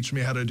to teach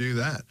me how to do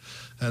that.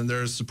 And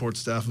there's support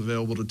staff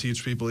available to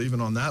teach people even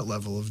on that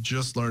level of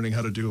just learning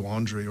how to do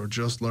laundry or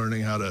just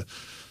learning how to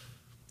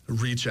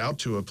reach out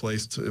to a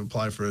place to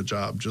apply for a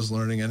job, just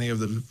learning any of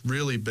the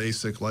really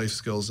basic life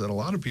skills that a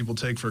lot of people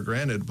take for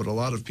granted, but a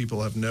lot of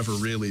people have never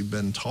really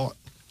been taught.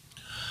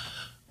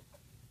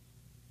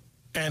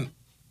 And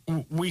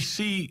we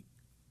see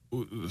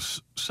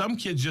some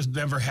kids just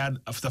never had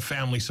the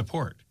family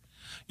support.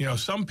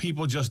 Some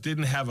people just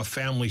didn't have a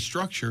family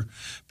structure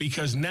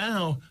because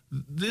now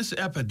this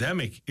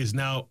epidemic is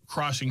now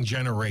crossing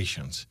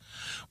generations.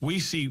 We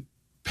see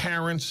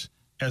parents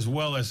as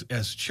well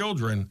as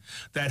children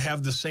that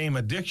have the same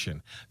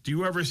addiction. Do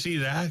you ever see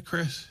that,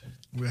 Chris?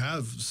 We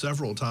have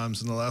several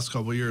times in the last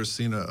couple of years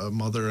seen a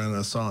mother and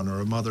a son, or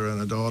a mother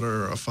and a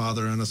daughter, or a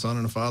father and a son,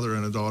 and a father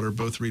and a daughter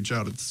both reach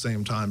out at the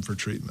same time for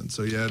treatment.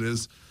 So yeah, it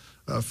is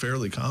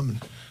fairly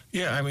common.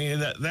 Yeah, I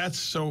mean that's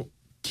so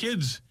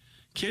kids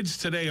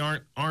today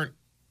aren't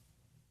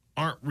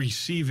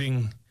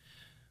receiving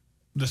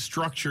the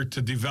structure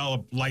to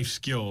develop life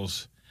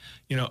skills.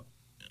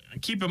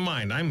 Keep in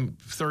mind, I'm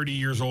 30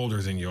 years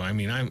older than you. I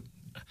mean,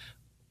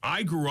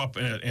 I grew up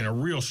in a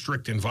real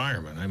strict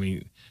environment. I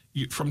mean,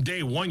 from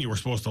day one, you were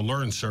supposed to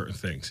learn certain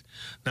things.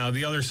 Now,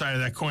 the other side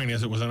of that coin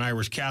is it was an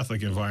Irish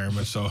Catholic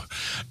environment, so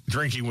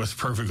drinking was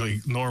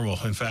perfectly normal.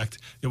 In fact,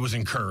 it was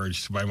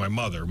encouraged by my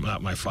mother,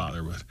 not my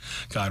father, but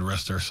God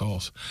rest their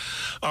souls.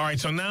 All right,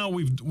 so now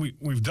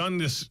we've done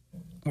this.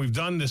 We've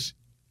done this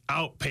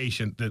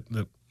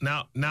outpatient.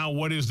 Now,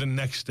 what is the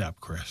next step,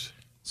 Chris?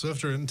 So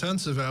after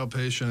intensive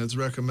outpatient, it's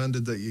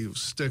recommended that you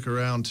stick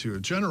around to a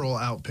general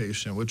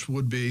outpatient, which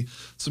would be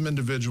some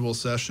individual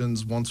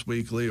sessions once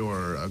weekly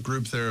or a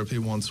group therapy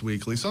once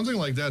weekly, something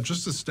like that,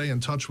 just to stay in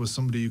touch with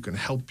somebody who can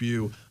help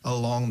you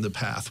along the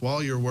path.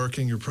 While you're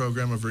working your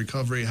program of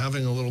recovery,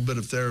 having a little bit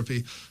of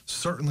therapy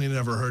certainly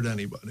never hurt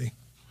anybody.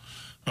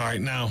 All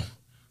right, now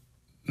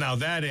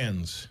that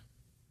ends.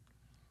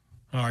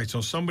 All right,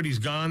 so somebody's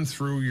gone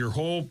through your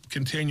whole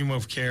continuum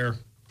of care,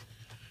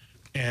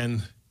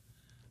 and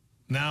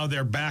now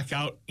they're back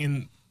out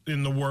in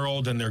the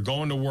world, and they're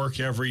going to work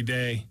every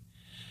day,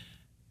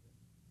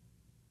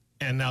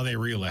 and now they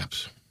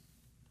relapse.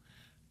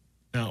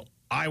 Now,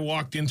 I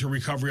walked into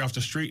recovery off the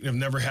street and have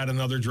never had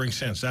another drink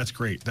since. That's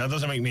great. That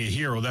doesn't make me a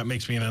hero. That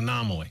makes me an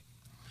anomaly.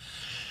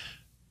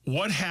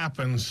 What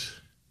happens?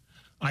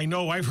 I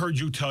know I've heard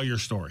you tell your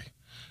story.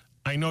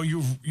 I know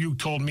you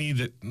told me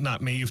that,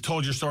 not me, you've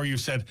told your story. You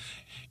said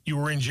you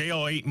were in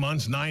jail 8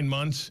 months, 9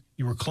 months.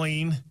 You were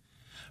clean,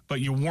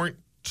 but you weren't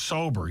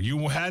sober.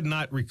 You had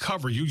not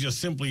recovered. You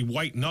just simply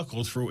white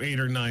knuckled through 8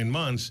 or 9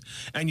 months,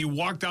 and you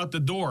walked out the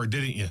door,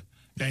 didn't you?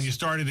 And you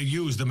started to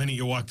use the minute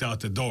you walked out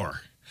the door.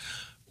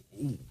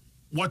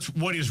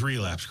 What is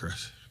relapse,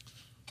 Chris?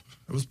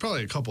 It was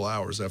probably a couple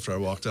hours after I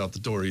walked out the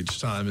door each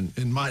time,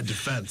 in my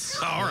defense.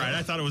 All right,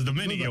 I thought it was the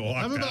minute you walked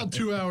out. I have about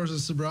 2 hours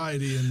of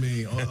sobriety in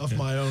me of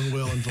my own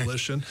will and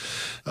volition.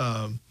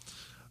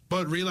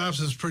 But relapse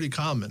is pretty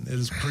common. It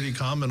is pretty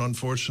common,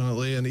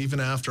 unfortunately. And even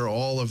after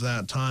all of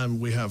that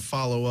time, we have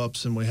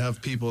follow-ups and we have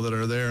people that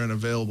are there and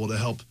available to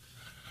help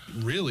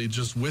really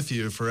just with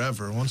you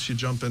forever. Once you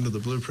jump into the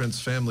Blueprints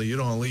family, you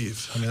don't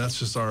leave. I mean, that's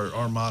just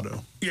our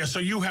motto. Yeah, so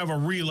you have a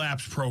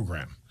relapse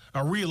program,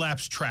 a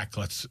relapse track.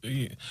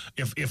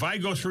 If I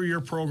go through your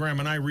program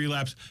and I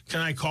relapse,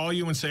 can I call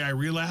you and say I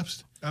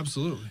relapsed?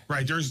 Absolutely.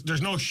 Right.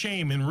 There's no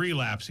shame in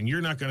relapsing. You're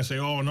not going to say,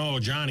 oh, no,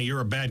 Johnny,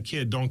 you're a bad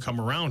kid. Don't come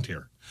around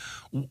here.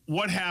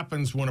 What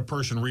happens when a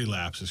person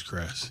relapses,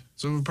 Chris?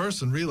 So if a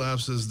person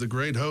relapses, the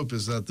great hope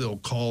is that they'll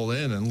call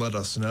in and let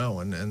us know,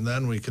 and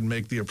then we can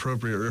make the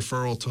appropriate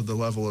referral to the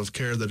level of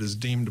care that is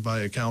deemed by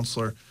a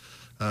counselor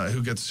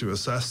who gets to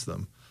assess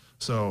them.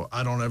 So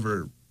I don't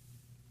ever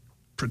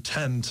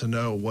pretend to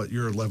know what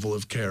your level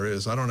of care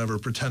is. I don't ever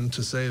pretend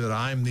to say that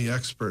I'm the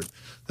expert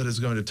that is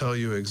going to tell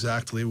you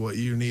exactly what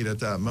you need at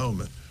that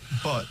moment.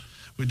 But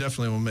we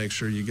definitely will make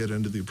sure you get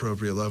into the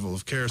appropriate level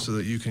of care so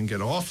that you can get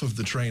off of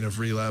the train of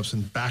relapse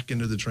and back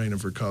into the train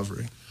of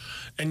recovery.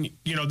 And,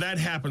 you know, that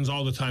happens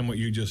all the time, what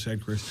you just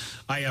said, Chris.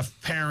 I have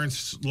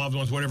parents, loved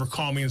ones, whatever,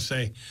 call me and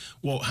say,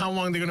 well, how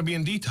long are they going to be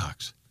in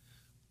detox?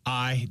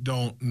 I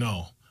don't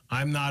know.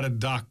 I'm not a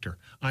doctor.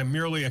 I'm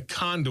merely a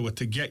conduit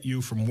to get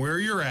you from where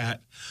you're at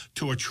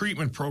to a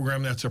treatment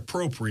program that's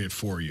appropriate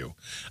for you.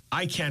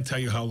 I can't tell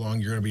you how long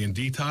you're going to be in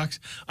detox.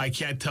 I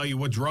can't tell you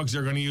what drugs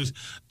they're going to use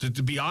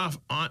to be off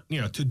on,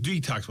 to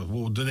detox with.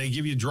 Well, do they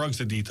give you drugs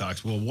to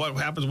detox? Well, what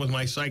happens with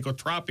my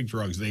psychotropic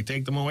drugs? Do they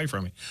take them away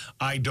from me?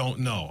 I don't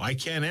know. I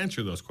can't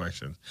answer those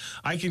questions.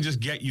 I can just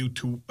get you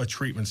to a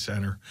treatment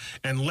center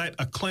and let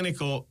a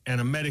clinical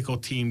and a medical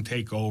team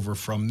take over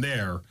from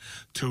there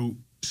to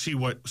see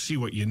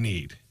what you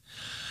need.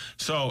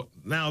 So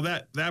now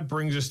that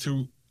brings us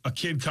to a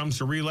kid comes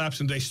to relapse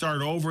and they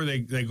start over. They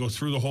go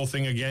through the whole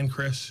thing again,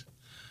 Chris?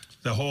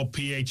 The whole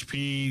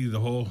PHP, the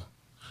whole,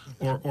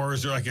 or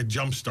is there like a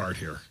jump start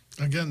here?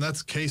 Again,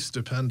 that's case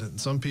dependent.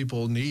 Some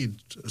people need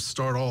to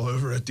start all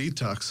over at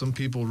detox. Some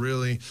people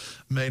really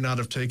may not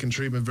have taken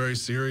treatment very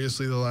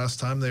seriously the last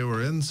time they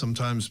were in.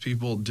 Sometimes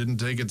people didn't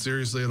take it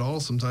seriously at all.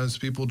 Sometimes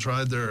people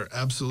tried their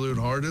absolute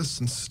hardest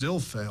and still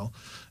fail.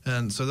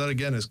 And so that,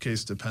 again, is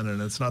case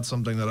dependent. It's not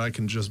something that I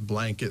can just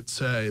blanket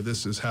say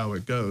this is how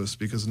it goes,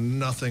 because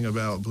nothing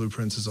about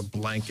Blueprints is a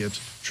blanket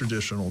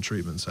traditional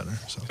treatment center.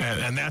 So.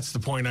 And that's the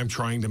point I'm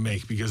trying to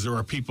make, because there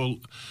are people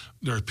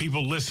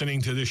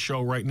listening to this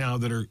show right now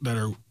that are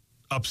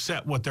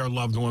upset with their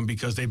loved one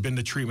because they've been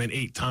to treatment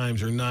 8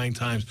 times or 9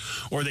 times,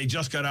 or they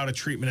just got out of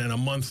treatment and a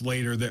month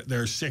later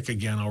they're sick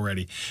again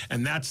already.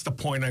 And that's the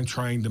point I'm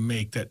trying to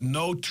make, that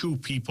no two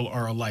people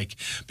are alike.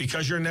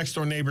 Because your next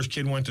door neighbor's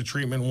kid went to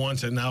treatment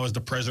once and now is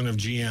the president of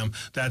GM,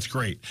 that's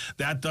great.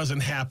 That doesn't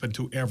happen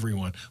to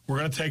everyone. We're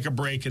going to take a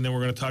break, and then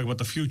we're going to talk about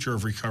the future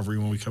of recovery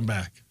when we come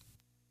back.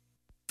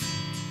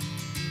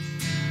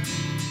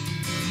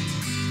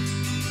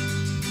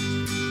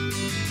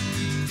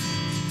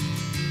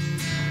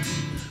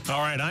 All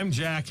right, I'm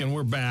Jack, and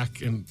we're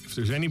back. And if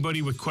there's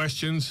anybody with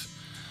questions,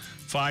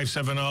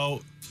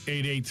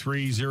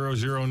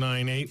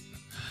 570-883-0098.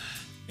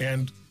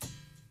 And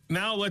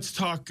now let's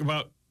talk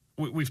about,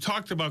 we've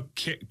talked about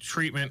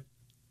treatment,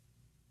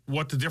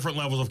 what the different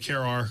levels of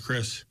care are,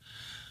 Chris.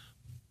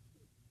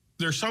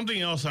 there's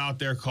something else out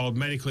there called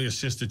medically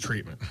assisted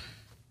treatment.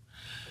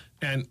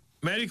 And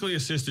medically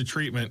assisted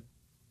treatment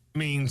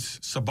means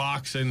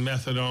Suboxone,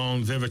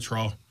 methadone,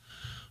 Vivitrol.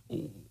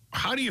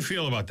 How do you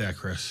feel about that,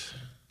 Chris?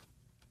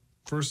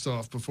 First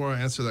off, before I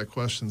answer that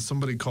question,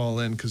 somebody call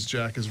in because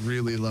Jack is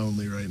really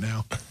lonely right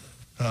now.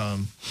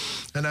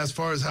 And as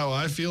far as how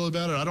I feel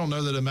about it, I don't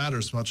know that it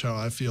matters much how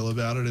I feel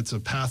about it. It's a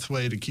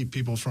pathway to keep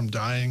people from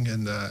dying,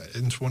 and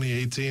in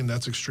 2018,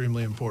 that's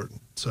extremely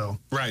important. So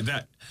right,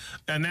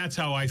 that's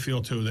how I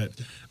feel too. That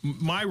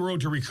my road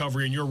to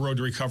recovery and your road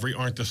to recovery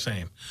aren't the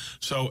same.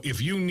 So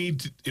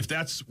if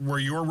that's where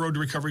your road to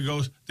recovery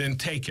goes, then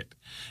take it.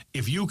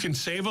 If you can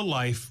save a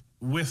life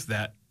with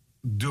that,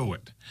 do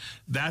it.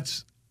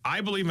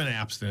 I believe in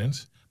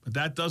abstinence. But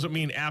that doesn't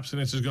mean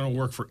abstinence is going to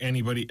work for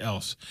anybody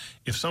else.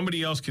 If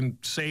somebody else can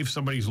save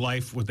somebody's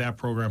life with that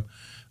program,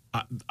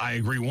 I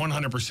agree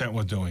 100%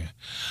 with doing it.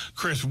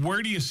 Chris,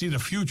 where do you see the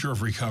future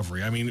of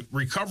recovery? I mean,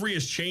 recovery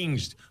has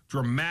changed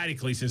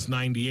dramatically since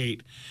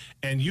 '98.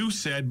 And you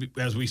said,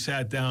 as we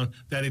sat down,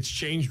 that it's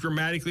changed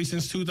dramatically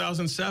since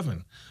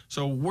 2007.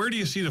 So where do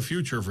you see the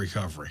future of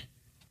recovery?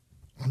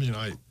 I mean,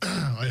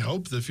 I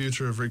hope the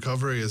future of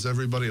recovery is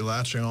everybody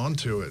latching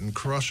onto it and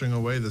crushing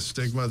away the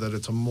stigma that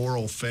it's a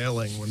moral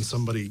failing when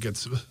somebody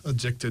gets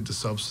addicted to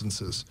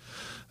substances.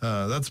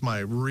 That's my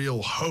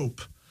real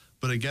hope.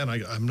 But again,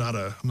 I'm not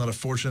a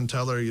fortune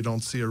teller. You don't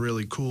see a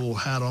really cool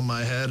hat on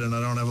my head, and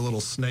I don't have a little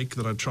snake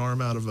that I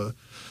charm out of a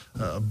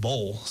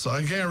bowl. So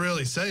I can't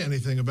really say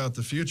anything about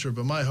the future.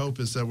 But my hope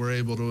is that we're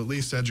able to at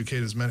least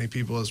educate as many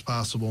people as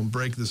possible and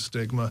break the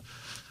stigma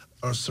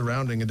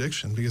surrounding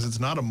addiction, because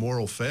it's not a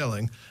moral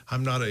failing.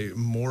 I'm not a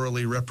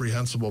morally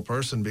reprehensible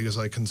person because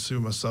I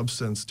consume a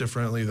substance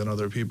differently than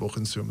other people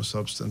consume a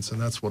substance, and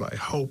that's what I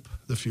hope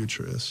the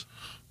future is.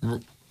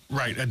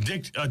 Right.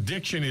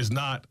 Addiction is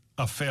not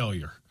a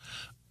failure.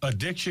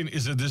 Addiction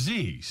is a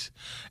disease,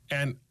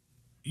 and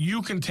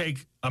you can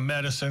take a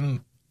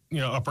medicine,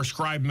 a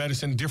prescribed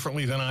medicine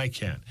differently than I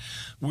can.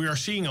 We are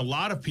seeing a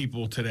lot of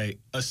people today,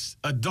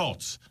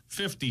 adults,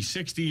 50,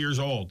 60 years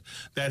old,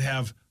 that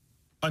have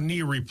a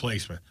knee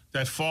replacement,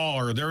 that fall,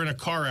 or they're in a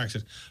car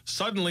accident.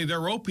 Suddenly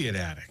they're opiate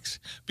addicts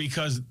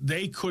because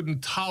they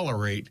couldn't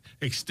tolerate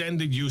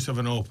extended use of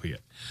an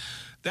opiate.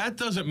 That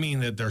doesn't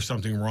mean that there's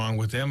something wrong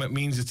with them. It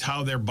means it's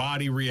how their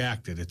body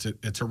reacted.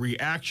 It's a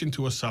reaction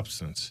to a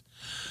substance.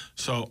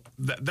 So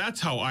that's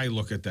how I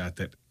look at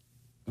that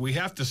we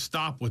have to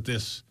stop with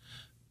this,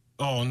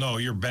 oh, no,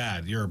 you're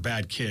bad. You're a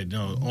bad kid.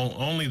 No,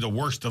 only the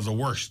worst of the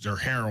worst are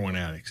heroin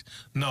addicts.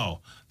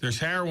 No, there's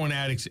heroin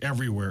addicts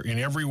everywhere, in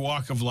every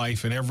walk of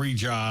life, in every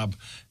job.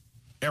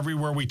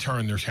 Everywhere we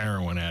turn, there's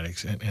heroin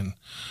addicts. And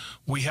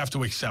we have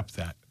to accept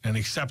that. And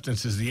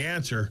acceptance is the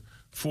answer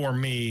for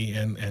me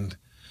and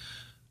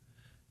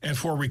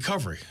for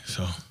recovery.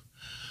 So,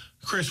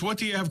 Chris, what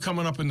do you have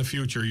coming up in the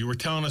future? You were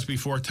telling us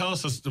before. Tell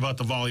us about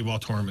the volleyball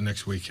tournament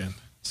next weekend.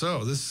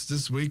 So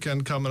this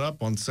weekend coming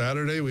up on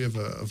Saturday, we have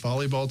a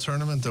volleyball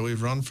tournament that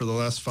we've run for the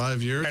last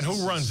 5 years. And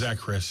who runs that,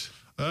 Chris?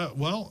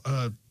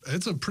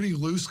 It's a pretty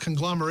loose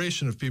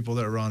conglomeration of people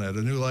that run it.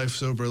 A New Life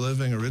Sober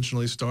Living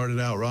originally started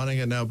out running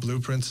it. Now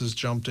Blueprints has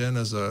jumped in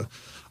as a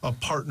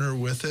partner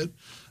with it.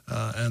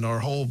 And our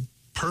whole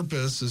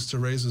purpose is to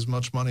raise as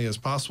much money as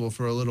possible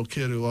for a little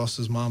kid who lost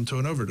his mom to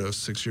an overdose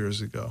 6 years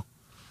ago.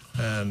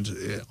 And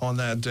on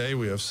that day,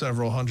 we have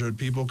several hundred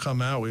people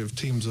come out. We have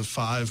teams of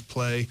 5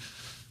 play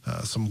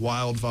some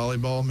wild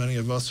volleyball. Many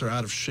of us are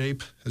out of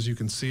shape, as you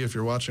can see if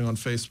you're watching on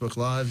Facebook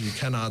Live. You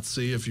cannot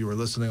see if you were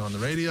listening on the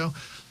radio.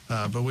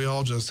 But we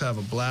all just have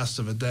a blast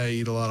of a day,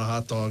 eat a lot of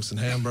hot dogs and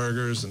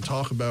hamburgers, and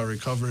talk about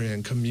recovery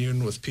and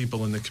commune with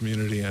people in the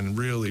community, and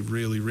really,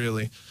 really,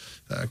 really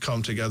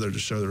come together to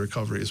show that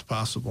recovery is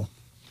possible.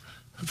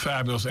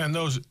 Fabulous.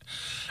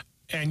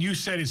 And you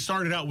said it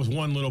started out with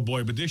one little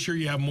boy, but this year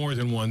you have more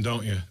than one,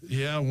 don't you?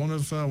 Yeah, one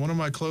of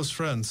my close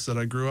friends that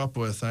I grew up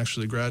with,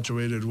 actually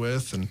graduated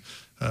with, and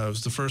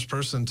was the first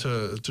person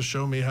to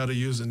show me how to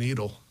use a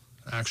needle,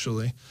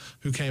 actually,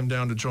 who came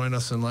down to join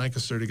us in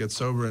Lancaster to get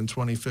sober in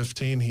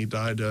 2015. He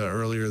died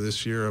earlier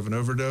this year of an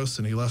overdose,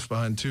 and he left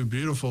behind 2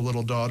 beautiful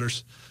little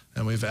daughters,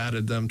 and we've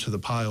added them to the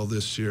pile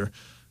this year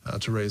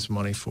to raise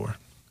money for.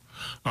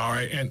 All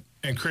right.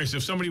 And Chris,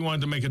 if somebody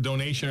wanted to make a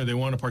donation or they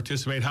want to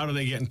participate, how do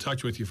they get in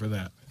touch with you for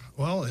that?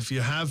 Well, if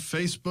you have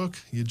Facebook,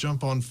 you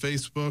jump on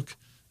Facebook,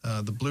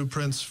 the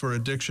Blueprints for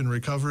Addiction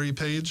Recovery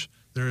page.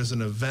 There is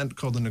an event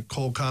called the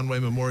Nicole Conway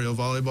Memorial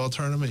Volleyball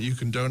Tournament. You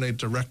can donate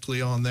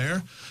directly on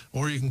there,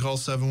 or you can call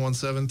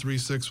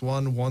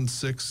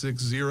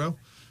 717-361-1660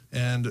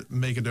 and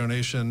make a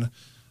donation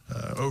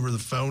over the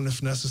phone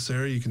if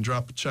necessary. You can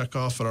drop a check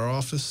off at our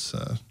office,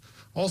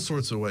 all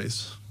sorts of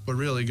ways. But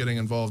really, getting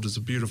involved is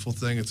a beautiful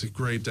thing. It's a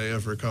great day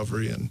of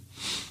recovery. And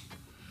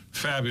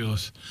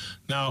fabulous.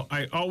 Now,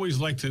 I always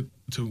like to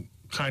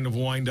kind of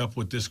wind up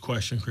with this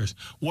question, Chris.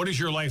 What is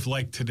your life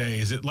like today?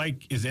 Is it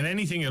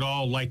anything at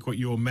all like what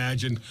you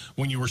imagined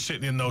when you were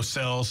sitting in those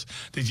cells?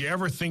 Did you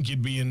ever think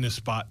you'd be in this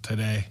spot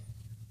today?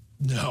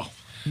 No,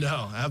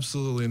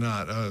 absolutely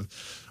not.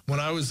 When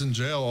I was in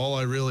jail, all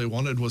I really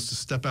wanted was to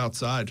step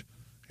outside,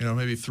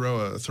 maybe throw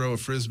a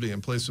Frisbee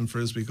and play some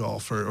Frisbee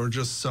golf or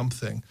just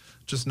something,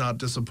 just not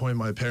disappoint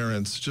my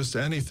parents, just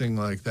anything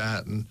like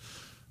that. And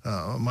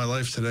my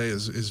life today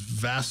is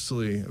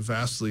vastly,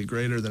 vastly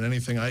greater than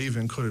anything I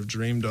even could have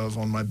dreamed of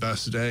on my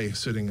best day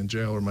sitting in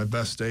jail or my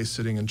best day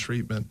sitting in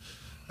treatment.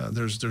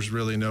 There's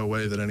really no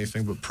way that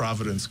anything but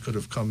providence could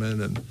have come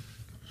in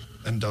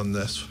and done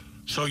this.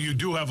 So you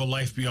do have a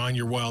life beyond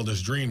your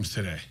wildest dreams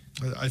today.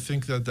 I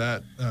think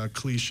that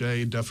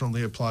cliche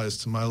definitely applies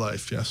to my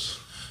life, yes.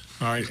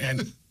 All right, and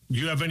do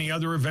you have any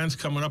other events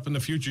coming up in the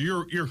future?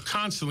 You're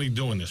constantly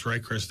doing this,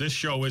 right, Chris? This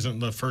show isn't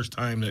the first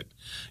time that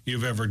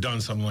you've ever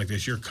done something like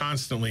this. You're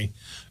constantly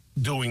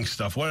doing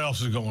stuff. What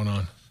else is going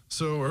on?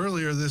 So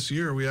earlier this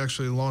year, we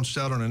actually launched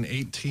out on an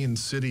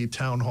 18-city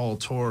town hall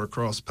tour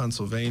across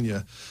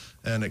Pennsylvania.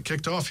 And it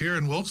kicked off here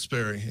in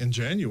Wilkes-Barre in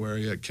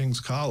January at King's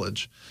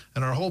College.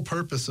 And our whole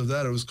purpose of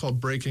that, it was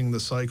called Breaking the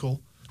Cycle,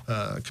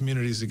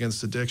 Communities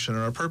Against Addiction.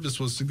 And our purpose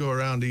was to go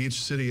around to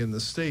each city in the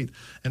state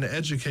and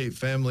educate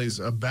families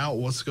about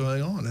what's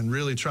going on and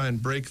really try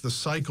and break the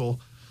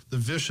cycle, the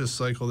vicious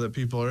cycle that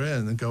people are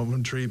in. And go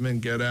from treatment,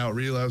 get out,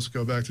 relapse,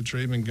 go back to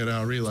treatment, get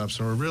out, relapse.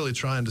 And we're really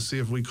trying to see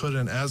if we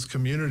couldn't, as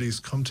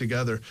communities, come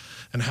together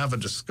and have a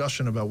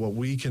discussion about what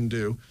we can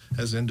do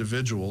as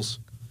individuals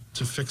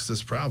to fix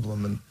this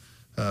problem.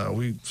 And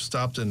we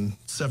stopped in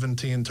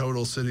 17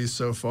 total cities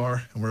so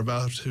far, and we're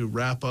about to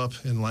wrap up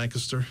in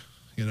Lancaster,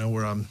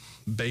 where I'm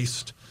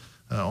based,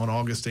 on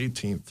August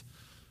 18th.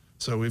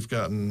 So we've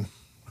gotten,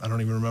 I don't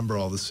even remember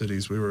all the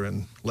cities. We were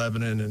in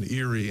Lebanon and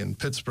Erie and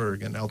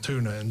Pittsburgh and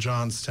Altoona and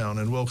Johnstown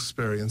and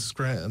Wilkes-Barre and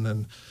Scranton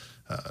and,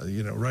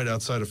 right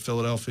outside of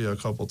Philadelphia a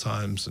couple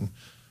times and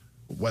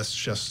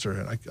Westchester.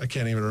 And I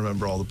can't even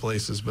remember all the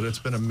places, but it's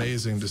been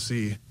amazing to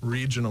see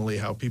regionally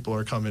how people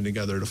are coming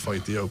together to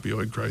fight the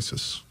opioid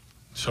crisis.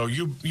 So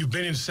you've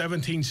been in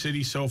 17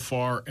 cities so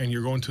far, and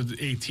you're going to the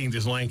 18th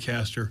is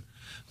Lancaster.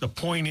 The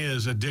point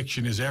is,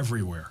 addiction is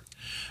everywhere.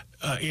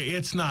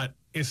 It's not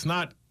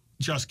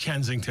just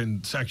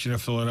Kensington section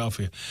of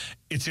Philadelphia.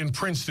 It's in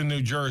Princeton,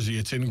 New Jersey.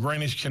 It's in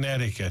Greenwich,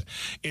 Connecticut.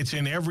 It's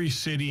in every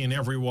city and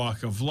every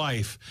walk of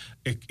life.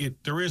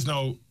 There is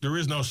no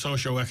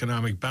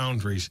socioeconomic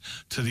boundaries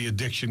to the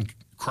addiction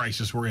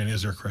crisis we're in,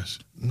 is there, Chris?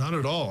 Not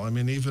at all. I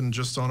mean, even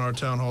just on our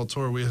town hall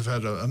tour, we have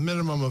had a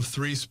minimum of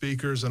 3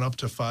 speakers and up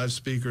to 5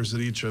 speakers at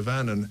each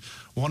event. And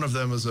one of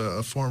them is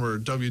a former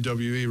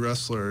WWE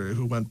wrestler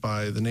who went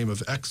by the name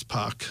of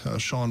X-Pac,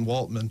 Sean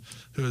Waltman,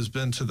 who has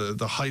been to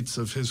the heights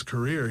of his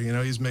career.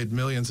 He's made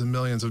millions and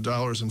millions of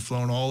dollars and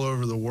flown all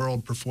over the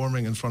world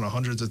performing in front of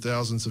hundreds of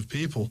thousands of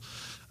people.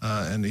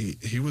 And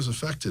he was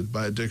affected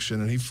by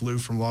addiction, and he flew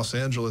from Los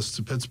Angeles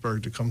to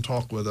Pittsburgh to come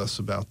talk with us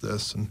about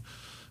this. And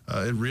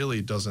it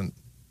really doesn't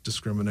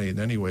discriminate in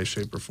any way,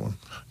 shape, or form.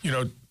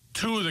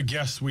 2 of the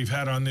guests we've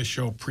had on this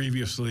show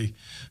previously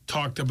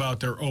talked about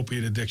their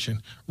opiate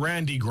addiction.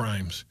 Randy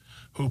Grimes,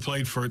 who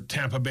played for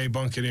Tampa Bay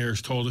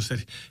Buccaneers, told us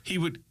that he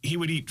would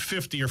eat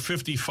 50 or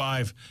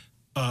 55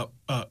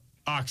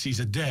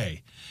 oxys a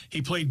day.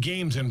 He played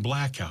games in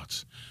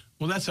blackouts.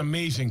 Well, that's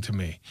amazing to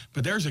me.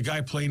 But there's a guy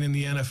playing in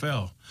the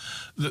NFL.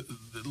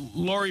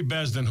 Lori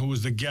Besden, who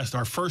was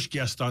our first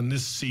guest on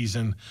this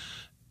season,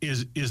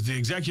 is the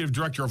executive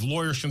director of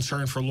Lawyers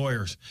Concerned for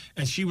Lawyers.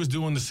 And she was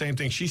doing the same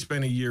thing. She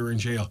spent a year in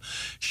jail.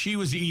 She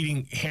was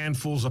eating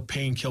handfuls of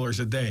painkillers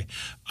a day.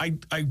 I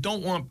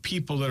don't want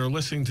people that are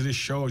listening to this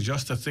show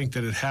just to think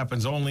that it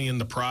happens only in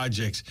the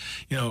projects,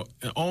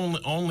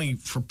 only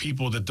for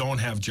people that don't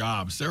have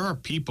jobs. There are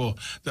people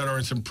that are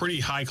in some pretty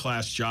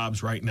high-class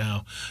jobs right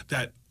now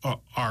that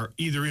are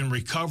either in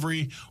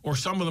recovery or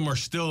some of them are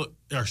still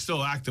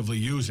actively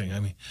using.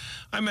 I mean,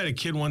 I met a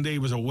kid one day. He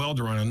was a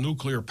welder on a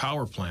nuclear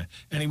power plant,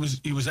 and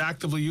he was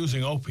actively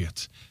using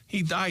opiates.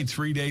 He died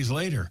 3 days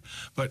later.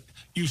 But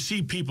you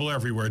see people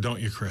everywhere, don't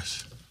you,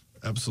 Chris?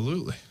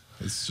 Absolutely.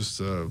 It's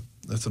just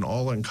that's an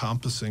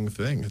all-encompassing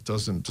thing. It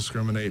doesn't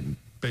discriminate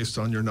based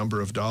on your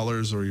number of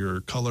dollars or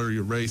your color,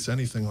 your race,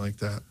 anything like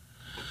that.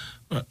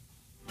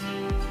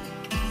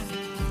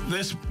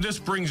 This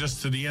brings us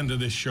to the end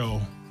of this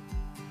show.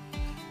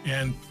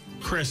 And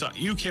Chris,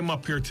 you came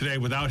up here today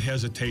without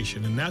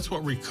hesitation, and that's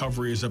what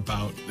recovery is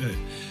about.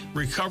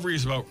 Recovery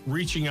is about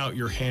reaching out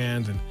your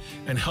hand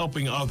and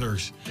helping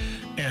others.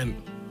 And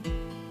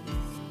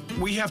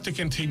we have to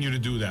continue to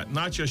do that,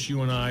 not just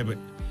you and I, but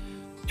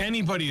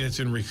anybody that's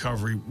in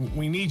recovery.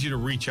 We need you to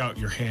reach out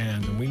your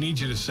hand, and we need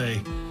you to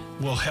say,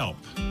 we'll help.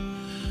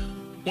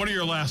 What are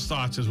your last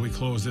thoughts as we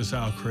close this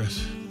out,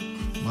 Chris?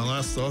 My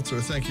last thoughts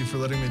are thank you for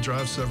letting me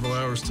drive several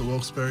hours to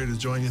Wilkes-Barre to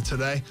join you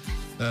today.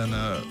 And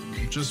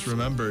just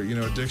remember,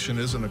 addiction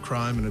isn't a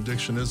crime and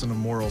addiction isn't a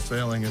moral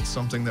failing. It's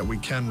something that we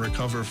can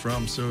recover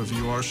from. So if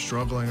you are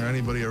struggling or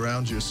anybody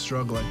around you is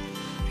struggling,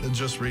 then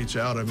just reach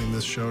out. I mean,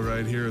 this show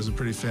right here is a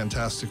pretty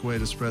fantastic way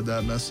to spread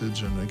that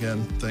message. And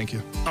again, thank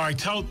you. All right,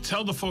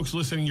 tell the folks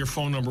listening your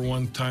phone number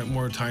one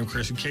more time,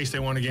 Chris, in case they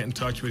want to get in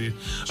touch with you.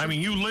 I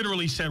mean, you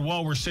literally said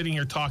while we're sitting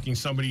here talking,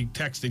 somebody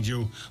texted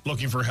you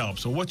looking for help.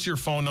 So what's your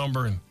phone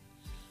number?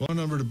 Phone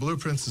number to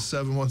Blueprints is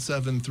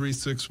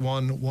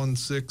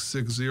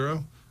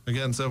 717-361-1660.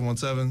 Again,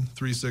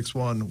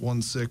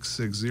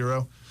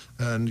 717-361-1660.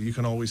 And you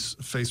can always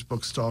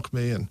Facebook stalk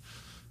me, and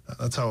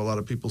that's how a lot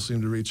of people seem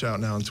to reach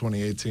out now in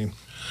 2018.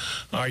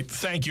 All right.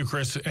 Thank you,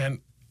 Chris. And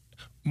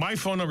my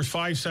phone number is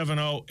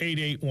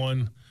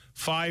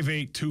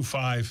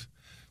 570-881-5825.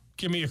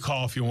 Give me a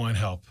call if you want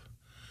help.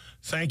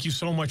 Thank you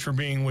so much for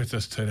being with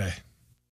us today.